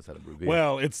guy knows how to brew beer.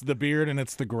 Well, it's the beard and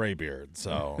it's the gray beard.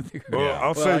 So,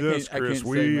 I'll say this, Chris.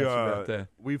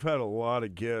 We've had a lot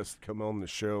of guests come on the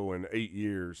show in 8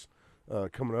 years.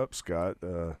 Coming up, Scott,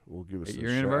 will give us a 8-year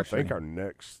show. anniversary. I think our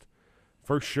next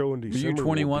first show in December. Were you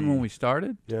 21 when we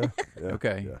started? Yeah.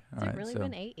 Okay. Yeah. Has it really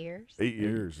been 8 years? 8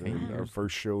 years. And our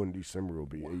first show in December will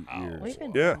be 8 years. We've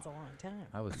been friends a long time.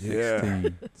 I was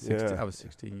 16. I was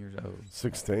 16 years old.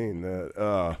 16.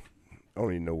 I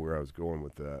don't even know where I was going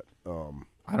with that.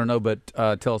 I don't know, but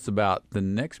tell us about the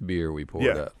next beer we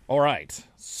poured up. All right.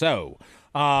 So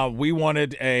we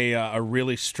wanted a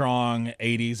really strong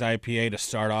 80s IPA to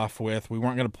start off with. We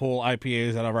weren't going to pull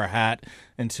IPAs out of our hat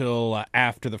until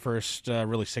after the first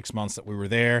really 6 months that we were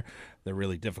there. They're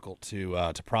really difficult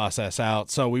to process out.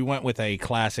 So we went with a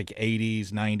classic 80s,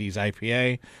 90s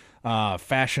IPA,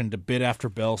 fashioned a bit after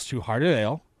Bell's Two Hearted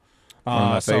Ale. One of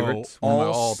my favorites. One of my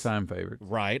all-time favorites.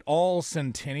 Right. All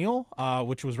Centennial,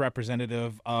 which was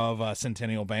representative of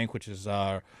Centennial Bank, which is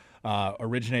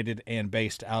originated and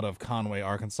based out of Conway,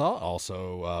 Arkansas.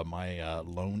 Also, my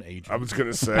loan agent. I was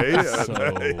going to say.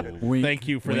 Thank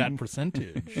you for that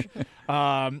percentage.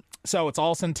 So it's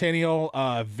all Centennial,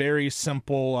 very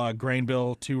simple grain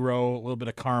bill, 2-row, a little bit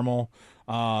of caramel,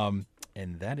 and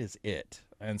that is it.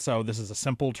 And so this is a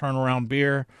simple turnaround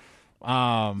beer.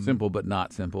 Simple but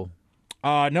not simple.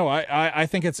 No, I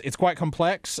think it's quite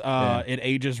complex. It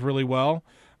ages really well.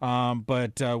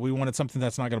 But we wanted something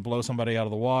that's not going to blow somebody out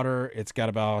of the water. It's got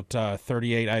about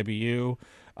 38 IBU.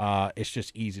 It's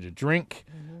just easy to drink,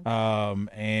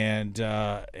 and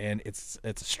it's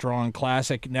a strong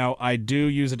classic. Now, I do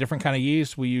use a different kind of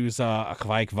yeast. We use a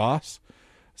Kveik-Voss.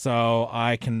 So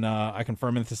I can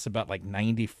ferment this about like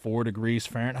 94 degrees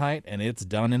Fahrenheit, and it's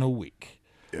done in a week.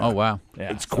 Yeah. Oh, wow.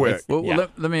 Yeah, it's quick.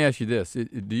 Let me ask you this.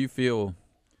 Do you feel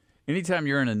anytime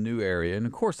you're in a new area, and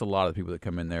of course a lot of the people that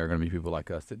come in there are going to be people like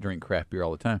us that drink craft beer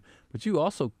all the time, but you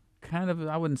also kind of,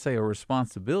 I wouldn't say a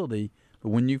responsibility, but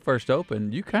when you first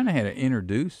opened, you kind of had to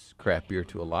introduce craft beer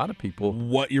to a lot of people.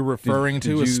 What you're referring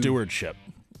to is stewardship.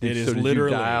 It is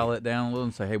literally. You dial it down a little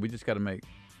and say, hey, we just got to make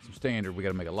some standard. We got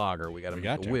to make a lager. We got to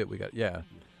make a wit. We got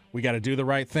to do the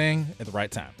right thing at the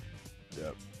right time.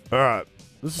 Yep. All right.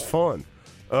 This is fun.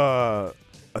 I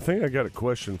think I got a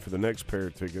question for the next pair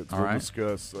of tickets. We'll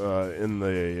discuss in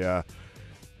the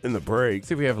break.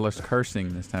 See if we have less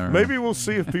cursing this time. Maybe we'll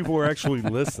see if people are actually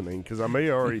listening, because I may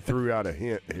have already threw out a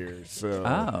hint here.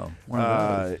 So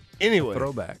anyway,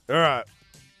 throwback. All right.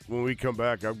 When we come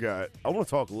back, I want to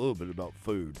talk a little bit about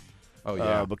food. Oh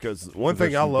yeah, because one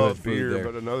thing I love beer,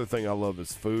 but another thing I love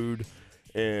is food.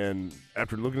 And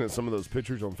after looking at some of those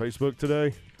pictures on Facebook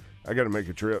today, I got to make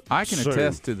a trip. I can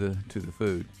attest to the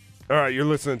food. All right, you're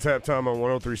listening to Tap Time on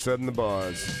 103.7 The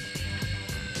Buzz.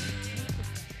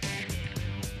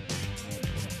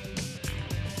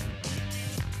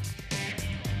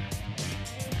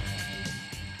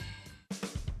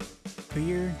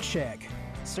 Beer, check.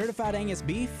 Certified Angus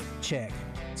beef? Check.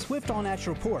 Swift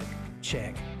all-natural pork?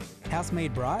 Check.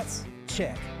 House-made brats?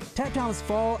 Check. Tap Time's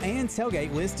fall and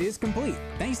tailgate list is complete,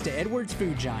 thanks to Edwards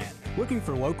Food Giant. Looking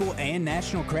for local and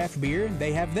national craft beer?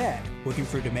 They have that. Looking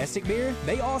for domestic beer?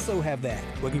 They also have that.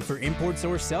 Looking for import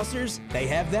source seltzers? They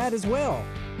have that as well.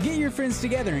 Get your friends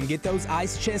together and get those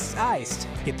ice chests iced.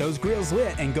 Get those grills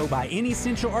lit and go by any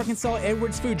Central Arkansas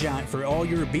Edwards Food Giant for all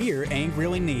your beer and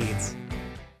grilling needs.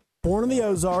 Born in the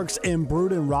Ozarks and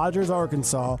brewed in Rogers,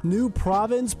 Arkansas, New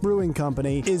Province Brewing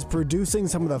Company is producing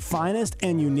some of the finest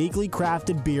and uniquely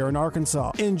crafted beer in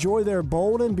Arkansas. Enjoy their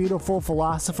bold and beautiful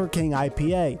Philosopher King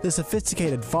IPA, the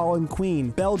sophisticated Fallen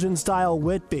Queen, Belgian-style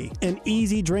Whitby, an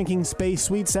easy drinking Space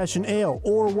Sweet Session Ale,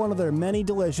 or one of their many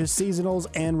delicious seasonals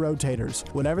and rotators.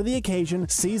 Whatever the occasion,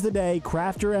 seize the day,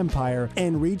 craft your empire,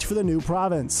 and reach for the New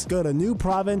Province. Go to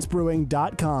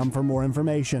newprovincebrewing.com for more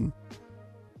information.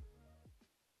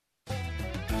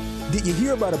 Did you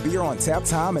hear about a beer on Tap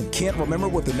Time and can't remember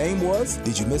what the name was?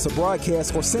 Did you miss a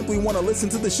broadcast or simply want to listen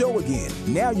to the show again?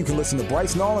 Now you can listen to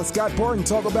Bryce Nall and Scott Parton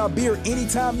talk about beer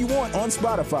anytime you want on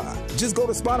Spotify. Just go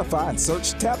to Spotify and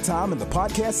search Tap Time in the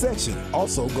podcast section.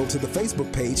 Also, go to the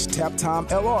Facebook page Tap Time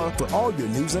LR for all your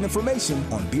news and information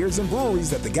on beers and breweries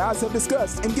that the guys have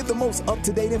discussed, and get the most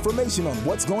up-to-date information on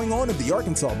what's going on in the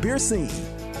Arkansas beer scene.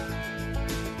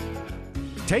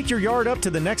 Take your yard up to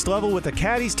the next level with the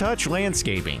Caddy's Touch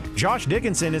Landscaping. Josh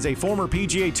Dickinson is a former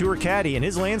PGA Tour caddy, and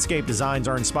his landscape designs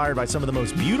are inspired by some of the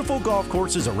most beautiful golf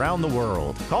courses around the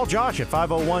world. Call Josh at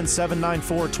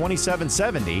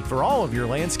 501-794-2770 for all of your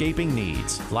landscaping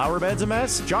needs. Flower beds a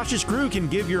mess? Josh's crew can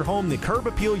give your home the curb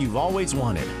appeal you've always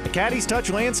wanted. The Caddy's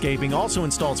Touch Landscaping also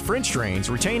installs French drains,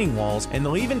 retaining walls, and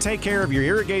they'll even take care of your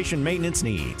irrigation maintenance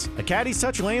needs. The Caddy's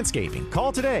Touch Landscaping.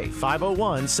 Call today,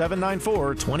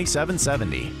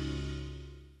 501-794-2770.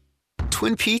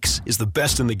 Twin Peaks is the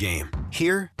best in the game.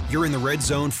 Here, you're in the red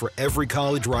zone for every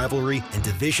college rivalry and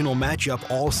divisional matchup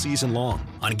all season long.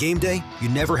 On game day, you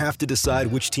never have to decide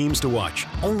which teams to watch,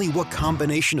 only what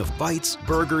combination of bites,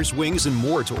 burgers, wings, and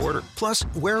more to order. Plus,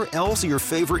 where else are your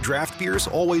favorite draft beers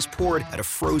always poured at a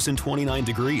frozen 29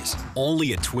 degrees?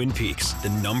 Only at Twin Peaks, the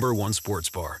 #1 sports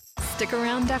bar. Stick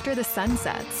around after the sun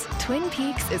sets. Twin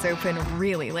Peaks is open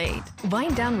really late.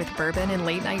 Wind down with bourbon and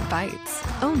late night bites.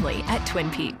 Only at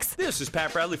Twin Peaks. This is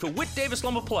Pat Bradley for Whit Davis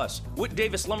Lumber Plus. Whit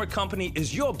Davis Lumber Company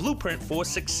is your blueprint for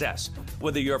success.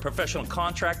 Whether you're a professional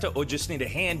contractor or just need a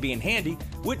hand being handy,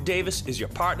 Whit Davis is your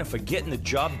partner for getting the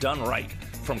job done right.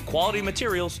 From quality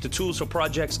materials to tools for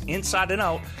projects inside and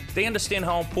out, they understand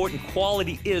how important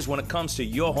quality is when it comes to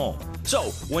your home. So,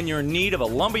 when you're in need of a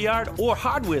lumberyard or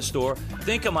hardware store,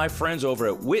 think of my friends over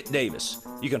at Whit Davis.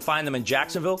 You can find them in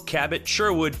Jacksonville, Cabot,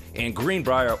 Sherwood, and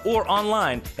Greenbrier, or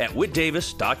online at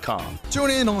whitdavis.com.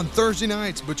 Tune in on Thursday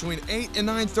nights between 8 and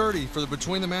 9:30 for the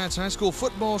Between the Mats High School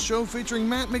football show featuring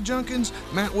Matt McJunkins,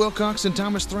 Matt Wilcox, and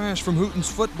Thomas Thrash from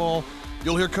Hooten's Football.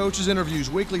 You'll hear coaches'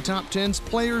 interviews, weekly top 10s,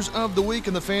 players of the week,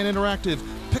 and the fan interactive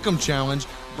Pick'em Challenge,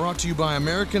 brought to you by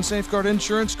American Safeguard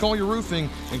Insurance, Collier Roofing,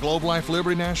 and Globe Life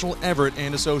Liberty National, Everett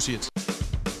and Associates.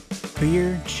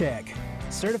 Beer, check.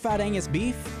 Certified Angus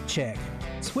beef? Check.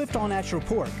 Swift all-natural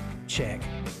pork? Check.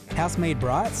 House-made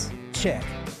brats? Check.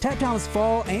 Tap Time's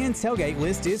fall and tailgate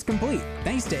list is complete,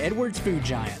 thanks to Edwards Food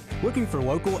Giant. Looking for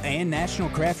local and national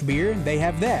craft beer? They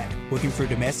have that. Looking for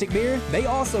domestic beer? They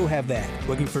also have that.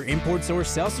 Looking for import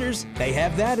source seltzers? They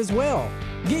have that as well.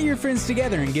 Get your friends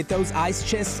together and get those ice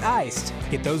chests iced.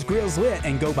 Get those grills lit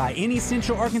and go by any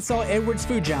Central Arkansas Edwards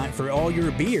Food Giant for all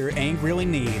your beer and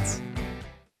grilling needs.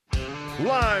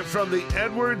 Live from the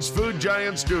Edwards Food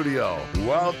Giant studio,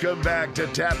 welcome back to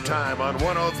Tap Time on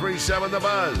 103.7 The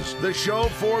Buzz, the show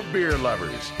for beer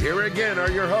lovers. Here again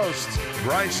are your hosts,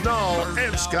 Bryce Nall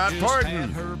and Scott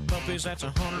Parton. Her puppies, that's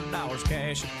 $100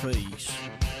 cash apiece.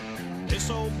 This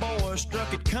old boy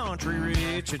struck it country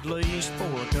rich at least for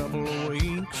a couple of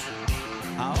weeks.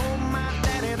 I owe my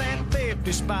daddy that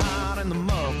 50 spot in the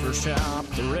muffler shop,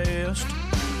 the rest.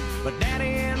 But Daddy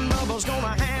and Bubba's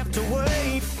gonna have to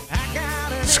wait. I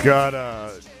got it. Scott,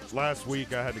 last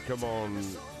week I had to come on.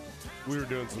 We were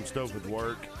doing some stuff with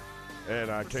work,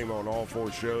 and I came on all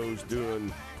 4 shows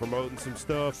promoting some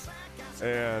stuff.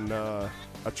 And I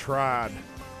tried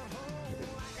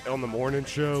on the morning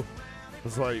show. I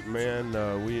was like, man,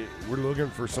 we're looking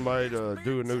for somebody to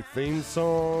do a new theme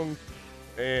song.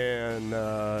 And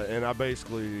I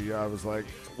was like,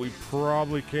 we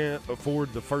probably can't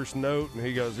afford the first note. And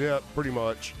he goes, yeah, pretty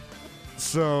much.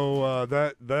 So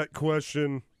that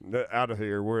question, out of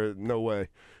here. No way.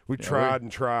 We tried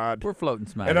and tried. We're floating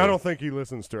smile. And I don't think he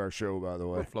listens to our show, by the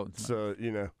way. We're floating smile.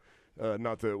 So,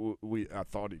 not that I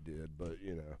thought he did, but,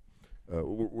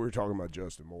 we're talking about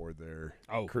Justin Moore there.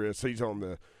 Oh. Chris, he's on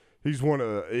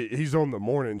the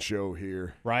morning show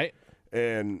here. Right.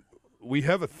 And we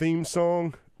have a theme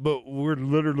song, but we're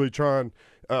literally trying.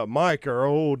 Mike, our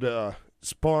old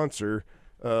sponsor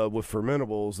with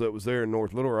Fermentables that was there in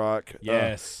North Little Rock.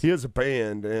 Yes. He has a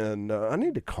band, and I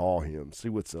need to call him, see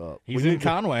what's up. He's in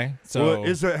Conway. So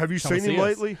have you seen him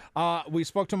lately? We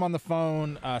spoke to him on the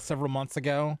phone several months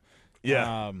ago.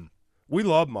 Yeah. We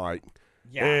love Mike.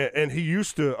 Yeah. And he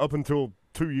used to, up until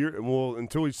 2 years,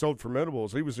 until he sold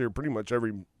Fermentables, he was here pretty much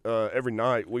every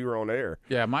night we were on air.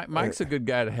 Yeah, Mike's a good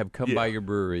guy to have come by your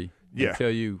brewery and tell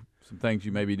you some things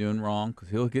you may be be wrong, because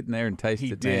he'll get in there and taste it.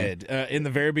 He did. In the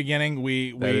very beginning,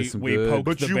 we poked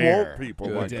but the you bear. Want people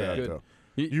like that, though.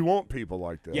 You want people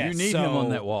like that. Yes, you need him on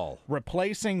that wall.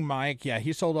 Replacing Mike,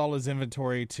 he sold all his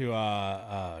inventory to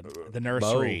the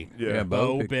nursery. Bo. Yeah,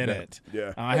 Bo Bennett.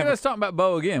 Yeah. Let's talk about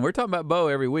Bo again. We're talking about Bo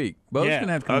every week. Bo's going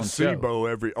to have to come on the show. I see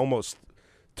Bo almost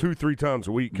 2-3 times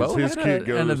a week, because Bo his kid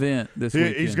goes an event this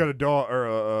weekend. He's got a daughter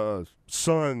or a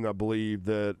son, I believe,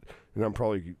 that, and I'm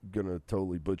probably gonna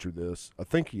totally butcher this. I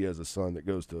think he has a son that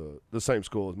goes to the same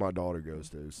school as my daughter goes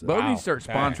to. So. Bo needs to start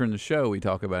sponsoring the show. We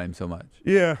talk about him so much.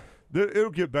 Yeah, it'll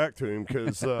get back to him,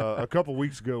 because a couple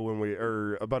weeks ago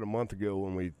about a month ago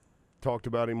when we talked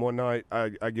about him one night,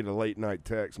 I get a late night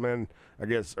text, man,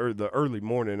 or the early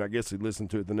morning, I guess he listened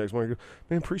to it the next morning.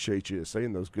 Man, appreciate you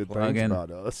saying those good things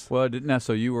about us. Well,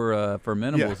 so you were a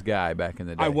Fermentables guy back in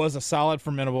the day. I was a solid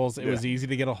Fermentables. It was easy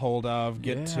to get a hold of,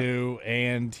 get to,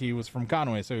 and he was from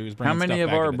Conway, so he was bringing How many stuff of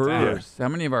back our into brewers, town. how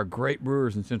many of our great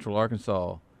brewers in Central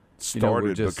Arkansas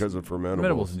started because of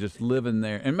Fermentables and just living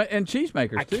there, and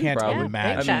cheesemakers too. I can't probably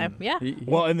imagine.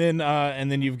 Well, and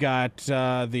then you've got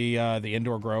the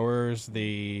indoor growers,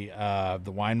 the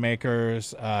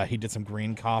winemakers. He did some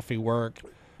green coffee work.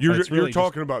 You're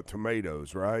talking about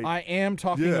tomatoes, right? I am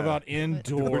talking about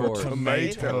indoor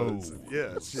tomatoes.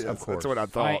 Yes, of course. That's what I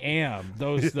thought. I am.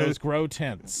 Those grow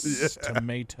tents.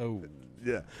 Tomatoes.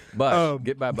 Yeah. But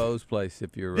get by Bo's place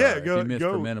if you're if you miss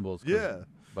Fermentables. Yeah.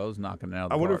 Bo's knocking it out of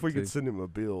the I wonder park, if we could send him a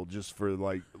bill just for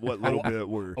what little bit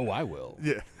we're. Oh, I will.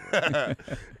 Yeah.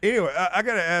 Anyway, I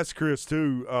got to ask Chris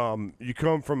too. You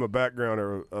come from a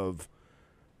background of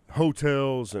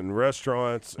hotels and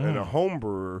restaurants and a home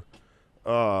brewer.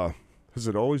 Has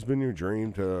it always been your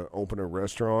dream to open a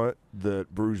restaurant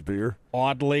that brews beer?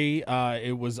 Oddly,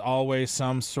 it was always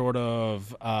some sort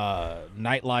of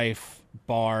nightlife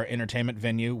bar entertainment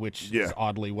venue, which is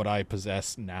oddly what I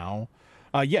possess now.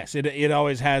 Yes, it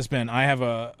always has been. I have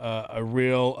a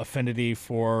real affinity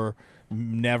for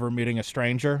never meeting a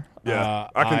stranger. Yeah,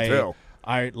 I can tell.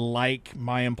 I like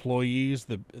my employees,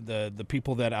 the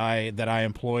people that I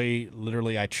employ.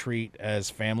 Literally, I treat as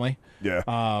family. Yeah.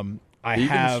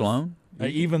 Sloan.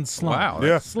 Even Sloan. Wow.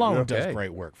 Yeah. Sloan does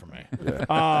great work for me.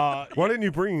 Yeah. Why didn't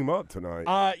you bring him up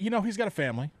tonight? He's got a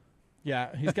family.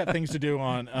 Yeah, he's got things to do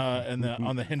on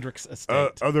the Hendricks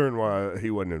estate. Other than why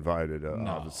he wasn't invited,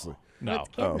 obviously. No,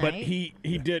 but he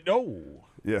did. Oh,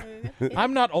 yeah.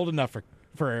 I'm not old enough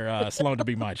for Sloan to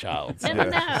be my child. So say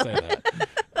that.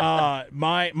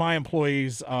 My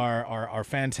employees are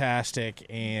fantastic,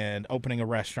 and opening a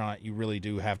restaurant, you really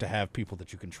do have to have people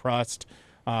that you can trust.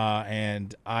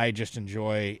 And I just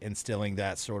enjoy instilling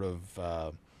that sort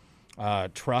of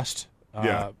trust.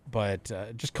 But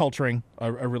just culturing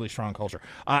a really strong culture.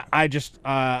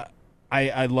 I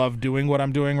love doing what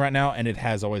I'm doing right now, and it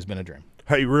has always been a dream.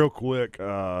 Hey, real quick,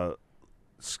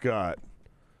 Scott,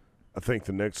 I think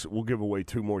we'll give away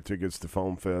 2 more tickets to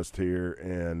Foam Fest here,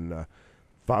 and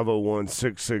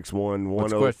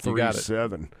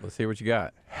 501-661-1037. Let's hear what you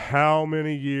got. How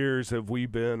many years have we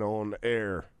been on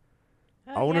air?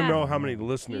 I want to know how many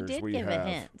listeners we have. A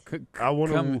hint. I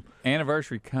want to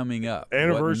anniversary coming up.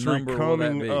 Anniversary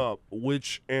coming up.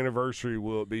 Which anniversary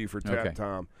will it be for Tap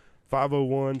Time?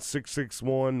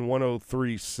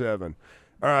 501-661-1037.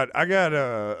 All right, I got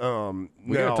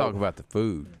we got to talk about the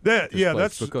food.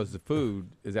 That's because the food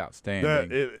is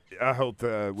outstanding. I hope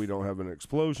that we don't have an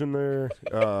explosion there.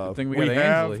 I think we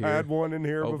have here had one in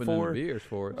here before. The beers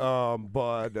for us.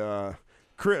 But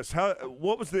Chris,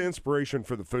 what was the inspiration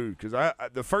for the food? Because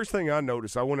the first thing I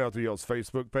noticed, I went out to y'all's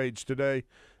Facebook page today,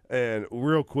 and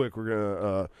real quick, we're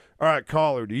gonna. All right,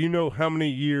 caller, do you know how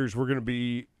many years we're gonna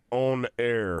be on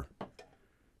air?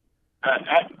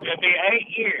 It'd be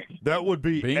 8 years. That would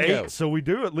be Bingo. 8. So we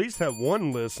do at least have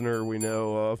one listener we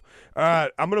know of. All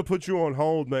right, I'm going to put you on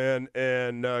hold, man,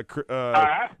 and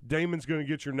Damon's going to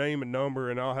get your name and number,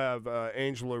 and I'll have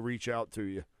Angela reach out to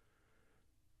you.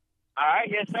 All right,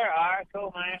 yes, sir. All right,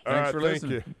 cool, man. Thanks for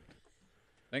listening.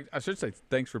 I should say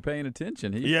thanks for paying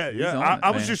attention. He's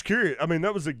I was just curious. I mean,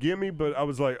 that was a gimme, but I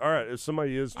was like, all right, if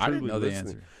somebody is truly I didn't know listening.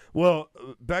 the answer. Well,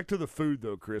 back to the food,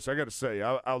 though, Chris. I got to say,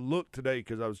 I looked today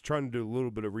because I was trying to do a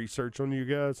little bit of research on you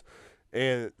guys,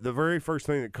 and the very first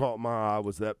thing that caught my eye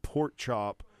was that pork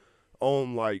chop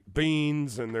on, like,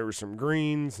 beans, and there were some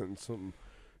greens and some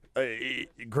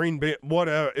green bean,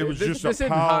 whatever. It was just this a isn't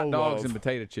pile hot dogs of, and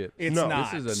potato chips. It's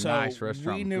not. This is a nice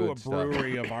restaurant. We knew a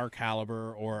brewery of our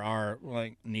caliber or our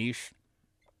niche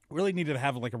really needed to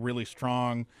have like a really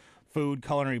strong food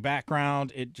culinary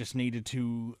background. It just needed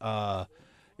to work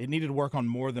on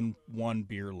more than one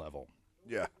beer level.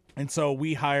 Yeah. And so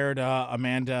we hired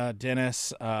Amanda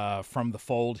Dennis from The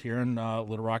Fold here in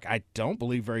Little Rock. I don't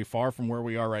believe very far from where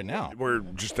we are right now. We're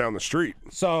just down the street.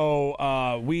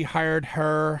 So we hired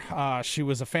her. She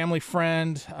was a family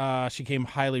friend. She came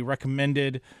highly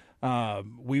recommended.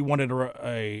 We wanted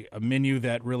a menu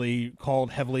that really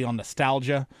called heavily on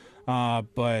nostalgia,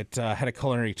 but had a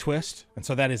culinary twist. And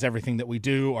so that is everything that we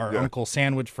do. Our Uncle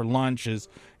sandwich for lunch is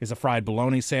a fried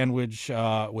bologna sandwich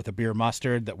with a beer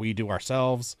mustard that we do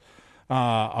ourselves.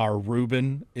 Our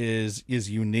Reuben is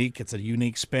unique. It's a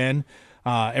unique spin.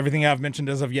 Everything I've mentioned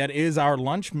as of yet is our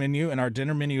lunch menu, and our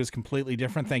dinner menu is completely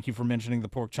different. Thank you for mentioning the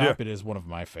pork chop. Yeah. It is one of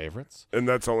my favorites. And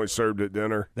that's only served at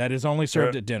dinner? That is only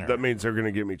served at dinner. That means they're going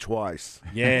to get me twice.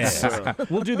 Yes.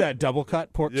 We'll do that double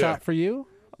cut pork chop for you.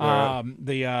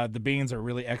 The beans are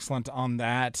really excellent on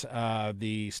that.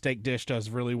 The steak dish does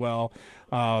really well.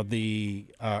 The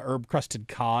herb-crusted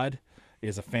cod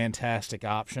is a fantastic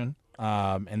option.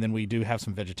 And then we do have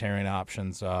some vegetarian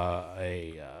options,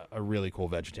 a really cool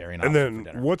vegetarian option And for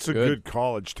dinner. then what's a good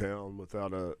college town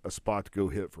without a spot to go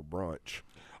hit for brunch?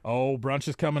 Oh, brunch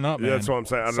is coming up, man. Yeah, that's what I'm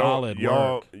saying. I Solid know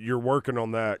y'all, work. you're working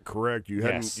on that, correct? You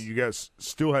hadn't. You guys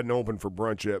still hadn't opened for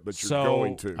brunch yet, but you're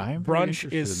going to.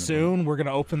 Brunch is soon. We're going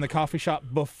to open the coffee shop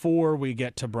before we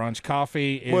get to brunch.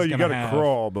 Coffee is well, you got to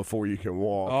crawl before you can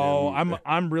walk. Oh,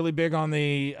 I'm really big on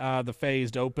the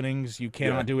phased openings. You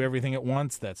cannot do everything at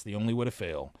once. That's the only way to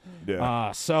fail.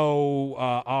 Yeah. So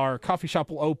our coffee shop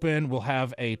will open. We'll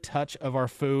have a touch of our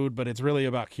food, but it's really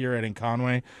about curating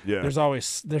Conway. Yeah.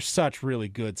 There's such really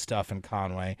good stuff in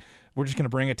Conway. We're just going to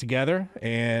bring it together,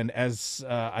 and as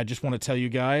I just want to tell you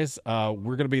guys, we're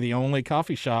going to be the only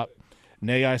coffee shop,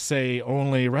 nay, I say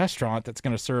only restaurant that's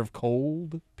going to serve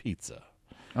cold pizza.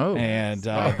 Oh, and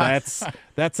that's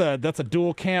a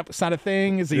dual camp side of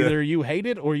things. Either you hate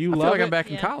it or you I love feel like it. I'm back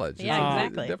in college. Yeah,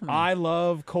 exactly. I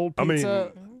love cold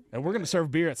pizza, and we're going to serve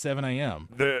beer at 7 a.m.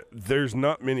 There's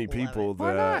not many people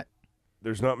Why not?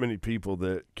 There's not many people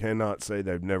that cannot say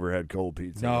they've never had cold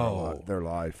pizza in their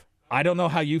life. I don't know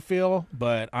how you feel,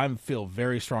 but I feel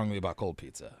very strongly about cold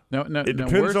pizza. No. It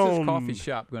depends where's on this coffee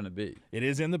shop going to be? It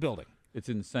is in the building. It's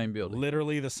in the same building.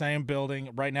 Literally the same building.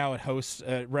 Right now it hosts,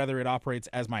 it operates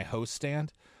as my host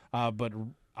stand. But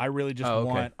I really just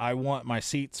want my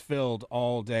seats filled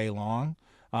all day long.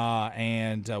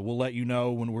 And we'll let you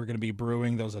know when we're going to be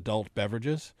brewing those adult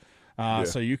beverages.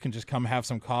 So you can just come have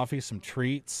some coffee, some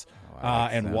treats,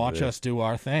 and watch us do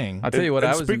our thing. I'll tell you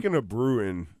what. Speaking of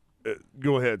brewing,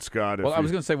 go ahead, Scott. Well, I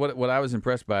was going to say what I was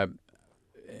impressed by,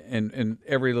 and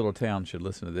every little town should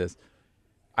listen to this.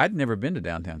 I'd never been to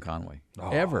downtown Conway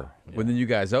ever. Yeah. When then you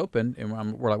guys opened, and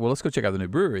we're like, well, let's go check out the new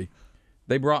brewery.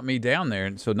 They brought me down there,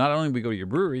 and so not only did we go to your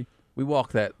brewery, we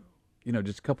walked that,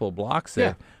 just a couple of blocks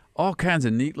there. Yeah. All kinds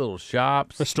of neat little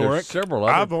shops. Historic. There's several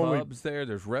other pubs there.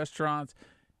 There's restaurants.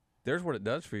 There's what it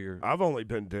does for your. I've only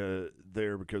been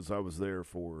there because I was there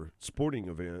for sporting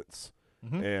events,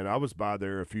 and I was by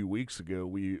there a few weeks ago.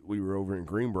 We were over in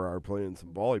Greenbrier playing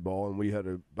some volleyball, and we had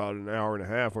about an hour and a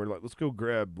half. We're like, let's go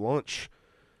grab lunch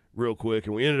real quick,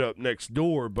 and we ended up next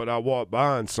door. But I walked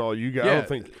by and saw you guys.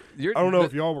 Yeah, I don't know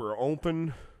if y'all were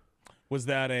open. Was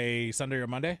that a Sunday or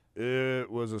Monday? It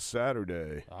was a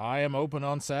Saturday. I am open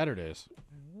on Saturdays.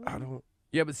 I don't.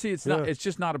 Yeah, but see, it's not. It's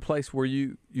just not a place where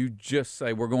you just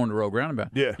say we're going to Rogue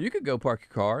Roundabout. Yeah, you could go park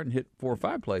your car and hit 4 or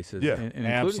 5 places. Yeah, and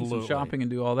including some shopping and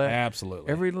do all that.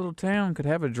 Absolutely. Every little town could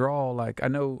have a draw. Like I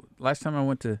know, last time I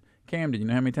went to Camden, you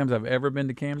know how many times I've ever been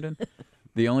to Camden?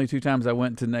 The only 2 times I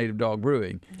went to Native Dog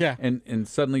Brewing. Yeah, and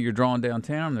suddenly you're drawn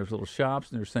downtown. And there's little shops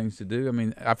and there's things to do. I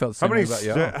mean, I felt the same way about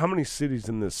y'all. How many cities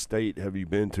in this state have you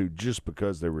been to just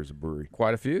because there was a brewery?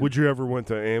 Quite a few. Would you ever went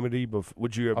to Amity?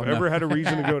 Would you have ever had a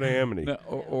reason to go to Amity? No,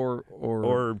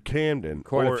 or Camden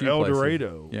or El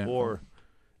Dorado? Yeah. Or,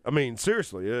 I mean,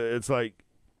 seriously, it's like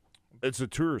it's a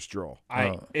tourist draw.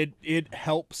 It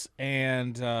helps,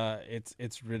 and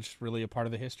it's really a part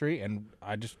of the history, and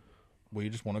we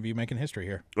just want to be making history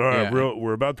here. All right,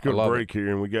 we're about to go to break here,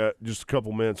 and we got just a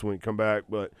couple minutes when we come back.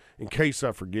 But in case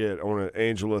I forget, I want to,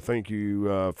 Angela, thank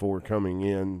you for coming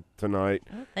in tonight.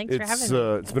 Oh, thanks for having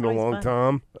me. It's been a long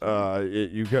time.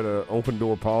 You've got an open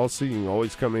door policy. You can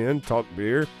always come in, talk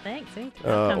beer. Thanks.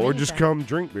 Or just come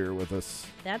drink beer with us.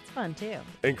 That's fun, too.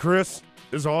 And Chris,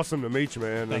 it's awesome to meet you,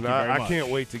 man. Thank and you very I much. can't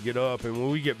wait to get up. And when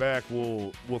we get back,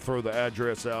 we'll throw the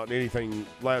address out. And anything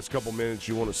last couple minutes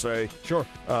you want to say, sure.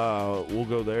 We'll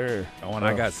go there. Oh, and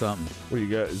I got something. What do you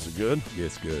got? Is it good? Yeah,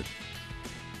 it's good.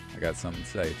 I got something to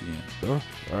say at the end.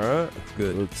 Oh, all right. It's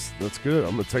good. That's good.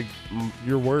 I'm going to take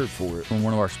your word for it. From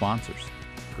one of our sponsors.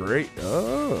 Great.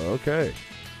 Oh, okay.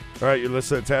 All right, you're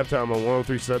listening to Tap Time on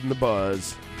 103.7 The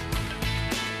Buzz.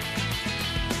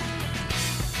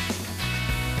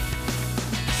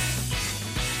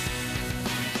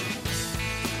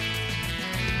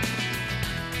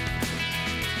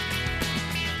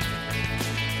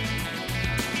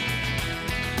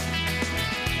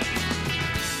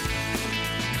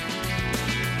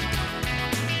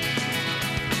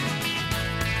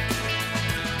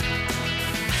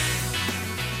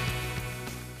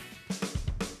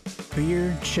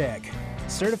 Beer, check.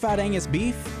 Certified Angus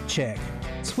beef? Check.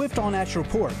 Swift All Natural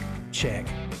pork? Check.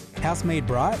 House-made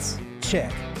brats?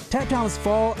 Check. Tap Time's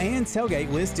fall and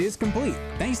tailgate list is complete,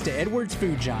 thanks to Edwards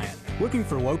Food Giant. Looking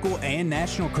for local and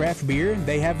national craft beer?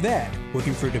 They have that.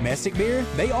 Looking for domestic beer?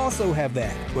 They also have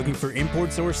that. Looking for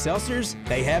import source seltzers?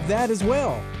 They have that as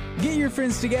well. Get your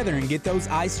friends together and get those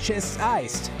ice chests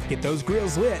iced. Get those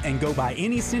grills lit and go by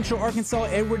any Central Arkansas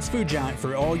Edwards Food Giant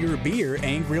for all your beer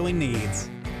and grilling needs.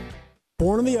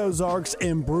 Born in the Ozarks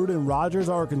and brewed in Rogers,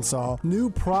 Arkansas,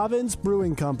 New Province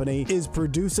Brewing Company is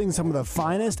producing some of the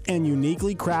finest and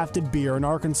uniquely crafted beer in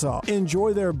Arkansas.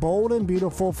 Enjoy their bold and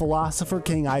beautiful Philosopher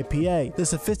King IPA, the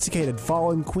sophisticated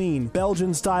Fallen Queen,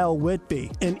 Belgian-style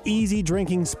Whitby, an easy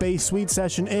drinking Space Sweet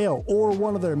Session Ale, or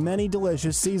one of their many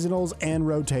delicious seasonals and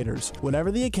rotators.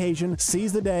 Whatever the occasion,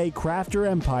 seize the day, craft your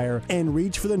empire, and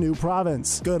reach for the New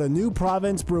Province. Go to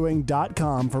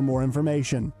newprovincebrewing.com for more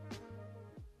information.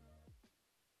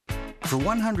 For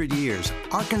 100 years,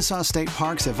 Arkansas State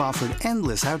Parks have offered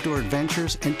endless outdoor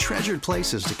adventures and treasured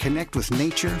places to connect with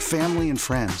nature, family, and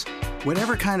friends.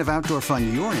 Whatever kind of outdoor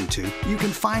fun you're into, you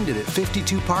can find it at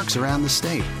 52 parks around the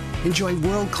state. Enjoy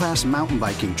world-class mountain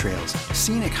biking trails,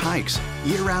 scenic hikes,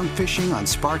 year-round fishing on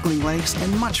sparkling lakes,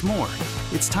 and much more.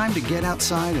 It's time to get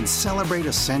outside and celebrate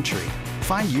a century.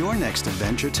 Find your next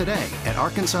adventure today at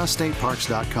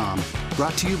ArkansasStateParks.com.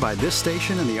 Brought to you by this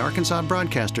station and the Arkansas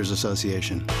Broadcasters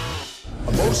Association.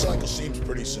 A motorcycle seems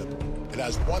pretty simple. It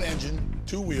has one engine,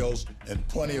 2 wheels, and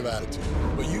plenty of attitude.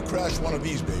 But you crash one of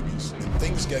these babies, and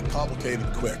things get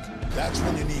complicated quick. That's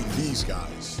when you need these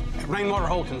guys. At Rainwater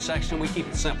Holt & Sexton, we keep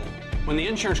it simple. When the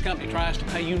insurance company tries to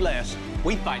pay you less,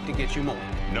 we fight to get you more.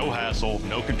 No hassle,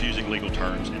 no confusing legal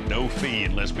terms, and no fee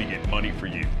unless we get money for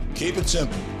you. Keep it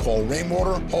simple. Call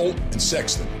Rainwater, Holt, and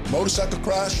Sexton. Motorcycle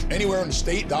crash, anywhere in the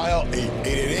state, dial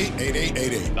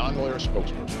 888-8888. Non-lawyer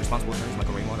spokesperson. Responsible attorneys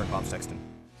Michael Rainwater, Bob Sexton.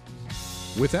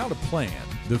 Without a plan,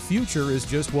 the future is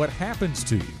just what happens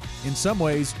to you. In some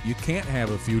ways, you can't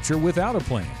have a future without a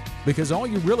plan, because all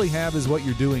you really have is what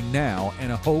you're doing now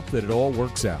and a hope that it all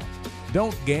works out.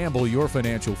 Don't gamble your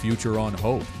financial future on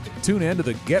hope. Tune in to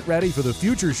the Get Ready for the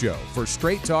Future show for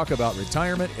straight talk about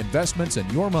retirement, investments,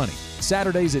 and your money.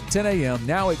 Saturdays at 10 a.m.,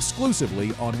 now exclusively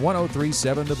on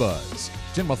 103.7 The Buzz.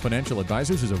 Genwealth Financial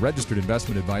Advisors is a registered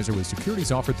investment advisor with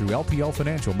securities offered through LPL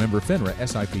Financial, member FINRA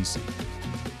SIPC.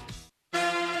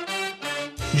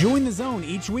 Join the Zone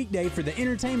each weekday for the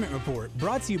Entertainment Report,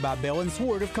 brought to you by Bell &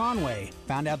 Sword of Conway.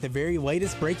 Find out the very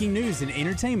latest breaking news and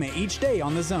entertainment each day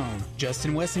on the Zone.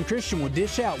 Justin, West, and Christian will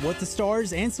dish out what the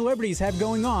stars and celebrities have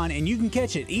going on, and you can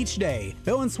catch it each day.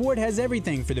 Bell & Sword has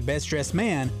everything for the best-dressed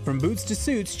man. From boots to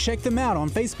suits, check them out on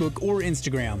Facebook or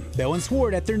Instagram. Bell &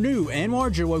 Sword at their new and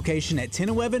larger location at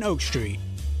 1011 Oak Street.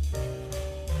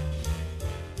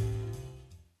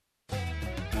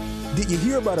 Did you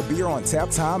hear about a beer on Tap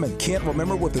Time and can't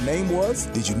remember what the name was?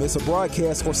 Did you miss a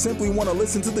broadcast or simply want to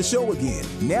listen to the show again?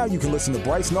 Now you can listen to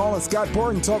Bryce Nall and Scott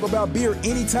Parton talk about beer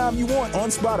anytime you want on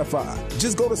Spotify.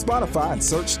 Just go to Spotify and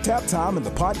search Tap Time in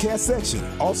the podcast section.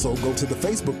 Also, go to the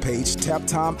Facebook page Tap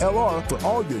Time LR for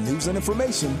all your news and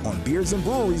information on beers and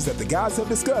breweries that the guys have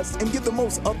discussed, and get the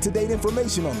most up-to-date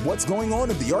information on what's going on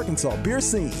in the Arkansas beer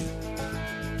scene.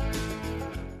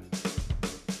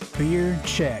 Beer,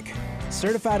 check.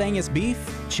 Certified Angus beef?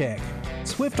 Check.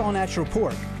 Swift All Natural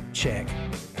pork? Check.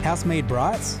 House-made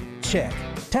brats? Check.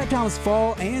 Tap Time's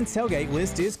fall and tailgate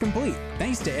list is complete,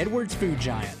 thanks to Edwards Food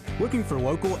Giant. Looking for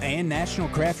local and national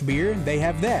craft beer? They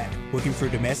have that. Looking for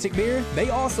domestic beer? They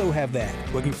also have that.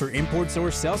 Looking for imports or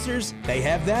seltzers? They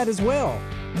have that as well.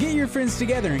 Get your friends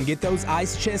together and get those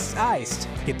ice chests iced.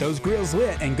 Get those grills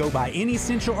lit and go by any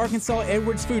Central Arkansas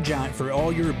Edwards Food Giant for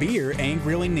all your beer and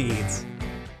grilling needs.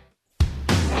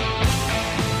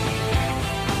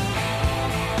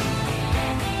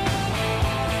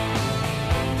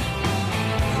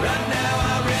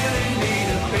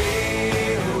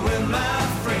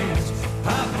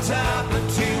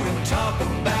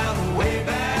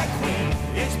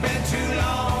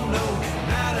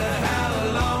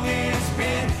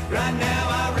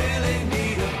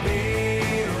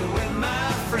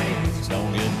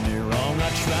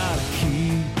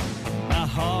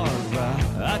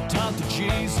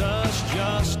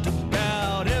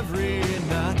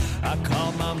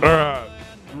 All right,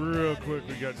 real quick,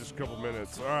 we got just a couple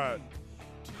minutes. All right,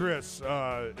 Chris,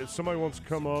 if somebody wants to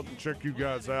come up and check you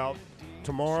guys out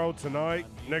tomorrow, tonight,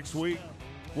 next week,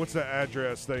 what's the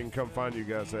address they can come find you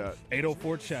guys at?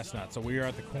 804 Chestnut. So we are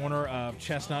at the corner of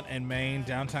Chestnut and Main,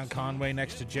 downtown Conway,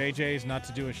 next to JJ's. Not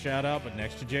to do a shout-out, but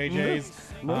next to JJ's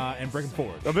and Brick and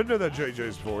Forge. I've been to that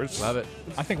JJ's before. Love it.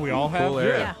 I think we all have. Cool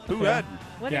area. Yeah. Who hadn't?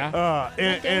 What days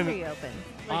are you open?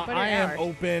 I am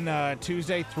open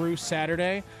Tuesday through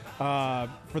Saturday.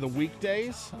 For the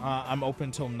weekdays, I'm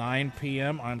open till 9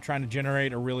 p.m. I'm trying to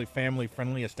generate a really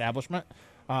family-friendly establishment,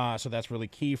 so that's really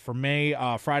key for me.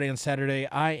 Friday and Saturday,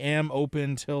 I am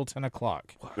open till 10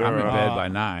 o'clock. I'm in bed by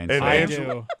 9. And so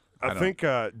Angela, I think,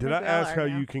 did I ask how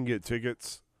you can get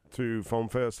tickets to Foam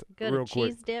Fest? Go real to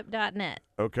quick. cheesedip.net.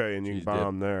 Okay, and you can buy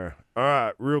them there. All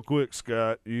right, real quick,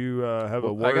 Scott, you have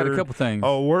a word. I got a couple things.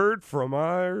 A word from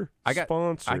our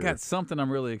sponsor. I got something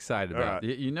I'm really excited about.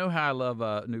 Right. You know how I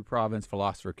love New Province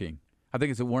Philosopher King. I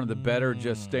think it's one of the better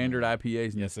just standard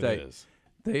IPAs in the state. It is.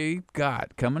 They've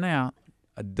got coming out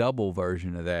a double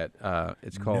version of that.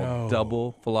 It's called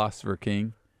Double Philosopher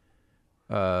King.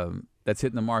 That's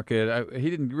hitting the market. He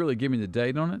didn't really give me the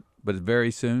date on it, but it's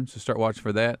very soon, so start watching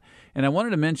for that. And I wanted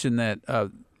to mention that,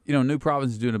 New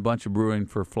Province is doing a bunch of brewing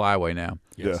for Flyway now.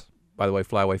 Yes. Yeah. By the way,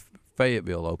 Flyway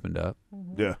Fayetteville opened up.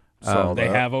 Yeah. They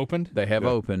have opened? They have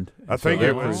opened. I think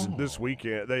it was this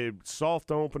weekend. They soft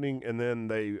opening, and then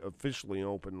they officially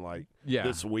opened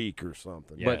this week or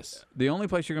something. Yes. But the only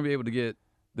place you're going to be able to get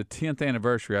the 10th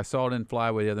anniversary, I saw it in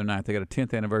Flyway the other night. They got a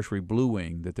 10th anniversary Blue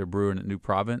Wing that they're brewing at New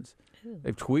Province.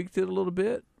 They've tweaked it a little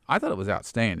bit. I thought it was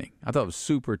outstanding. I thought it was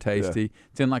super tasty. Yeah.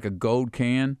 It's in like a gold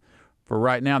can. For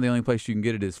right now, the only place you can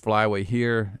get it is Flyway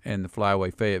here and the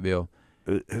Flyway Fayetteville.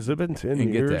 Has it been 10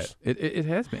 and years? Get that. It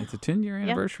has been. It's a 10-year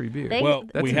anniversary beer.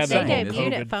 We had that whole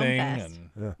COVID thing, and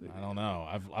I don't know.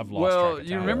 I've lost track of Well,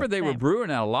 you remember they were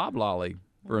brewing out of Loblolly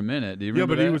for a minute. Do you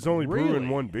remember but that? he was only brewing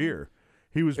one beer.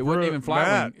 He was wasn't even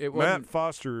Flyway. Matt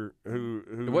Foster, who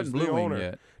it was wasn't the Blue Wing owner.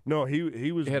 yet. No,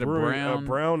 he was had brewing a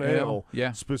brown ale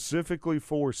yeah. specifically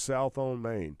for South on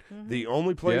Main. Mm-hmm. The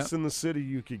only place in the city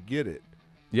you could get it.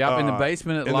 Yeah, in the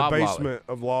basement at Loblolly. In the basement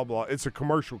of Loblolly. It's a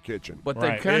commercial kitchen. But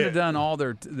they've kind of done all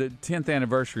the 10th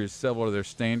anniversary is several of their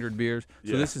standard beers.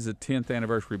 So this is a 10th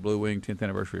anniversary Blue Wing, 10th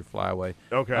anniversary Flyway.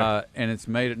 Okay. And it's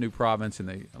made at New Province, and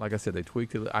they, like I said, they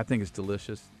tweaked it. I think it's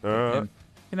delicious. And,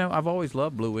 I've always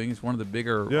loved Blue Wing. It's one of the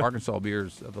bigger Arkansas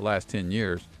beers of the last 10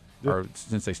 years, or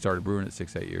since they started brewing it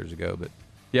 6-8 years ago. But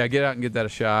Yeah, get out and get that a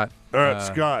shot. All right,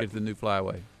 Scott. Get the new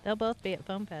Flyaway. They'll both be at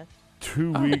Foam Fest.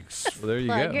 2 weeks. Well, there you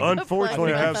go.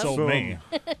 Unfortunately, I have some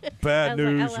bad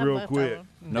news real quick.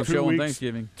 No show on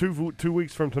Thanksgiving. 2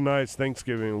 weeks from tonight's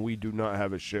Thanksgiving, we do not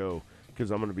have a show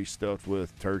because I'm going to be stuffed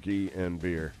with turkey and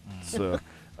beer. So,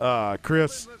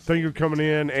 Chris, thank you for coming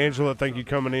in. Angela, thank you for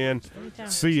coming in.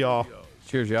 See y'all.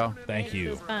 Cheers, y'all. Thank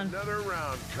you. Another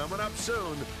round coming up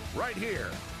soon, right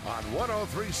here on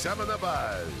 103.7 The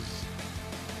Buzz.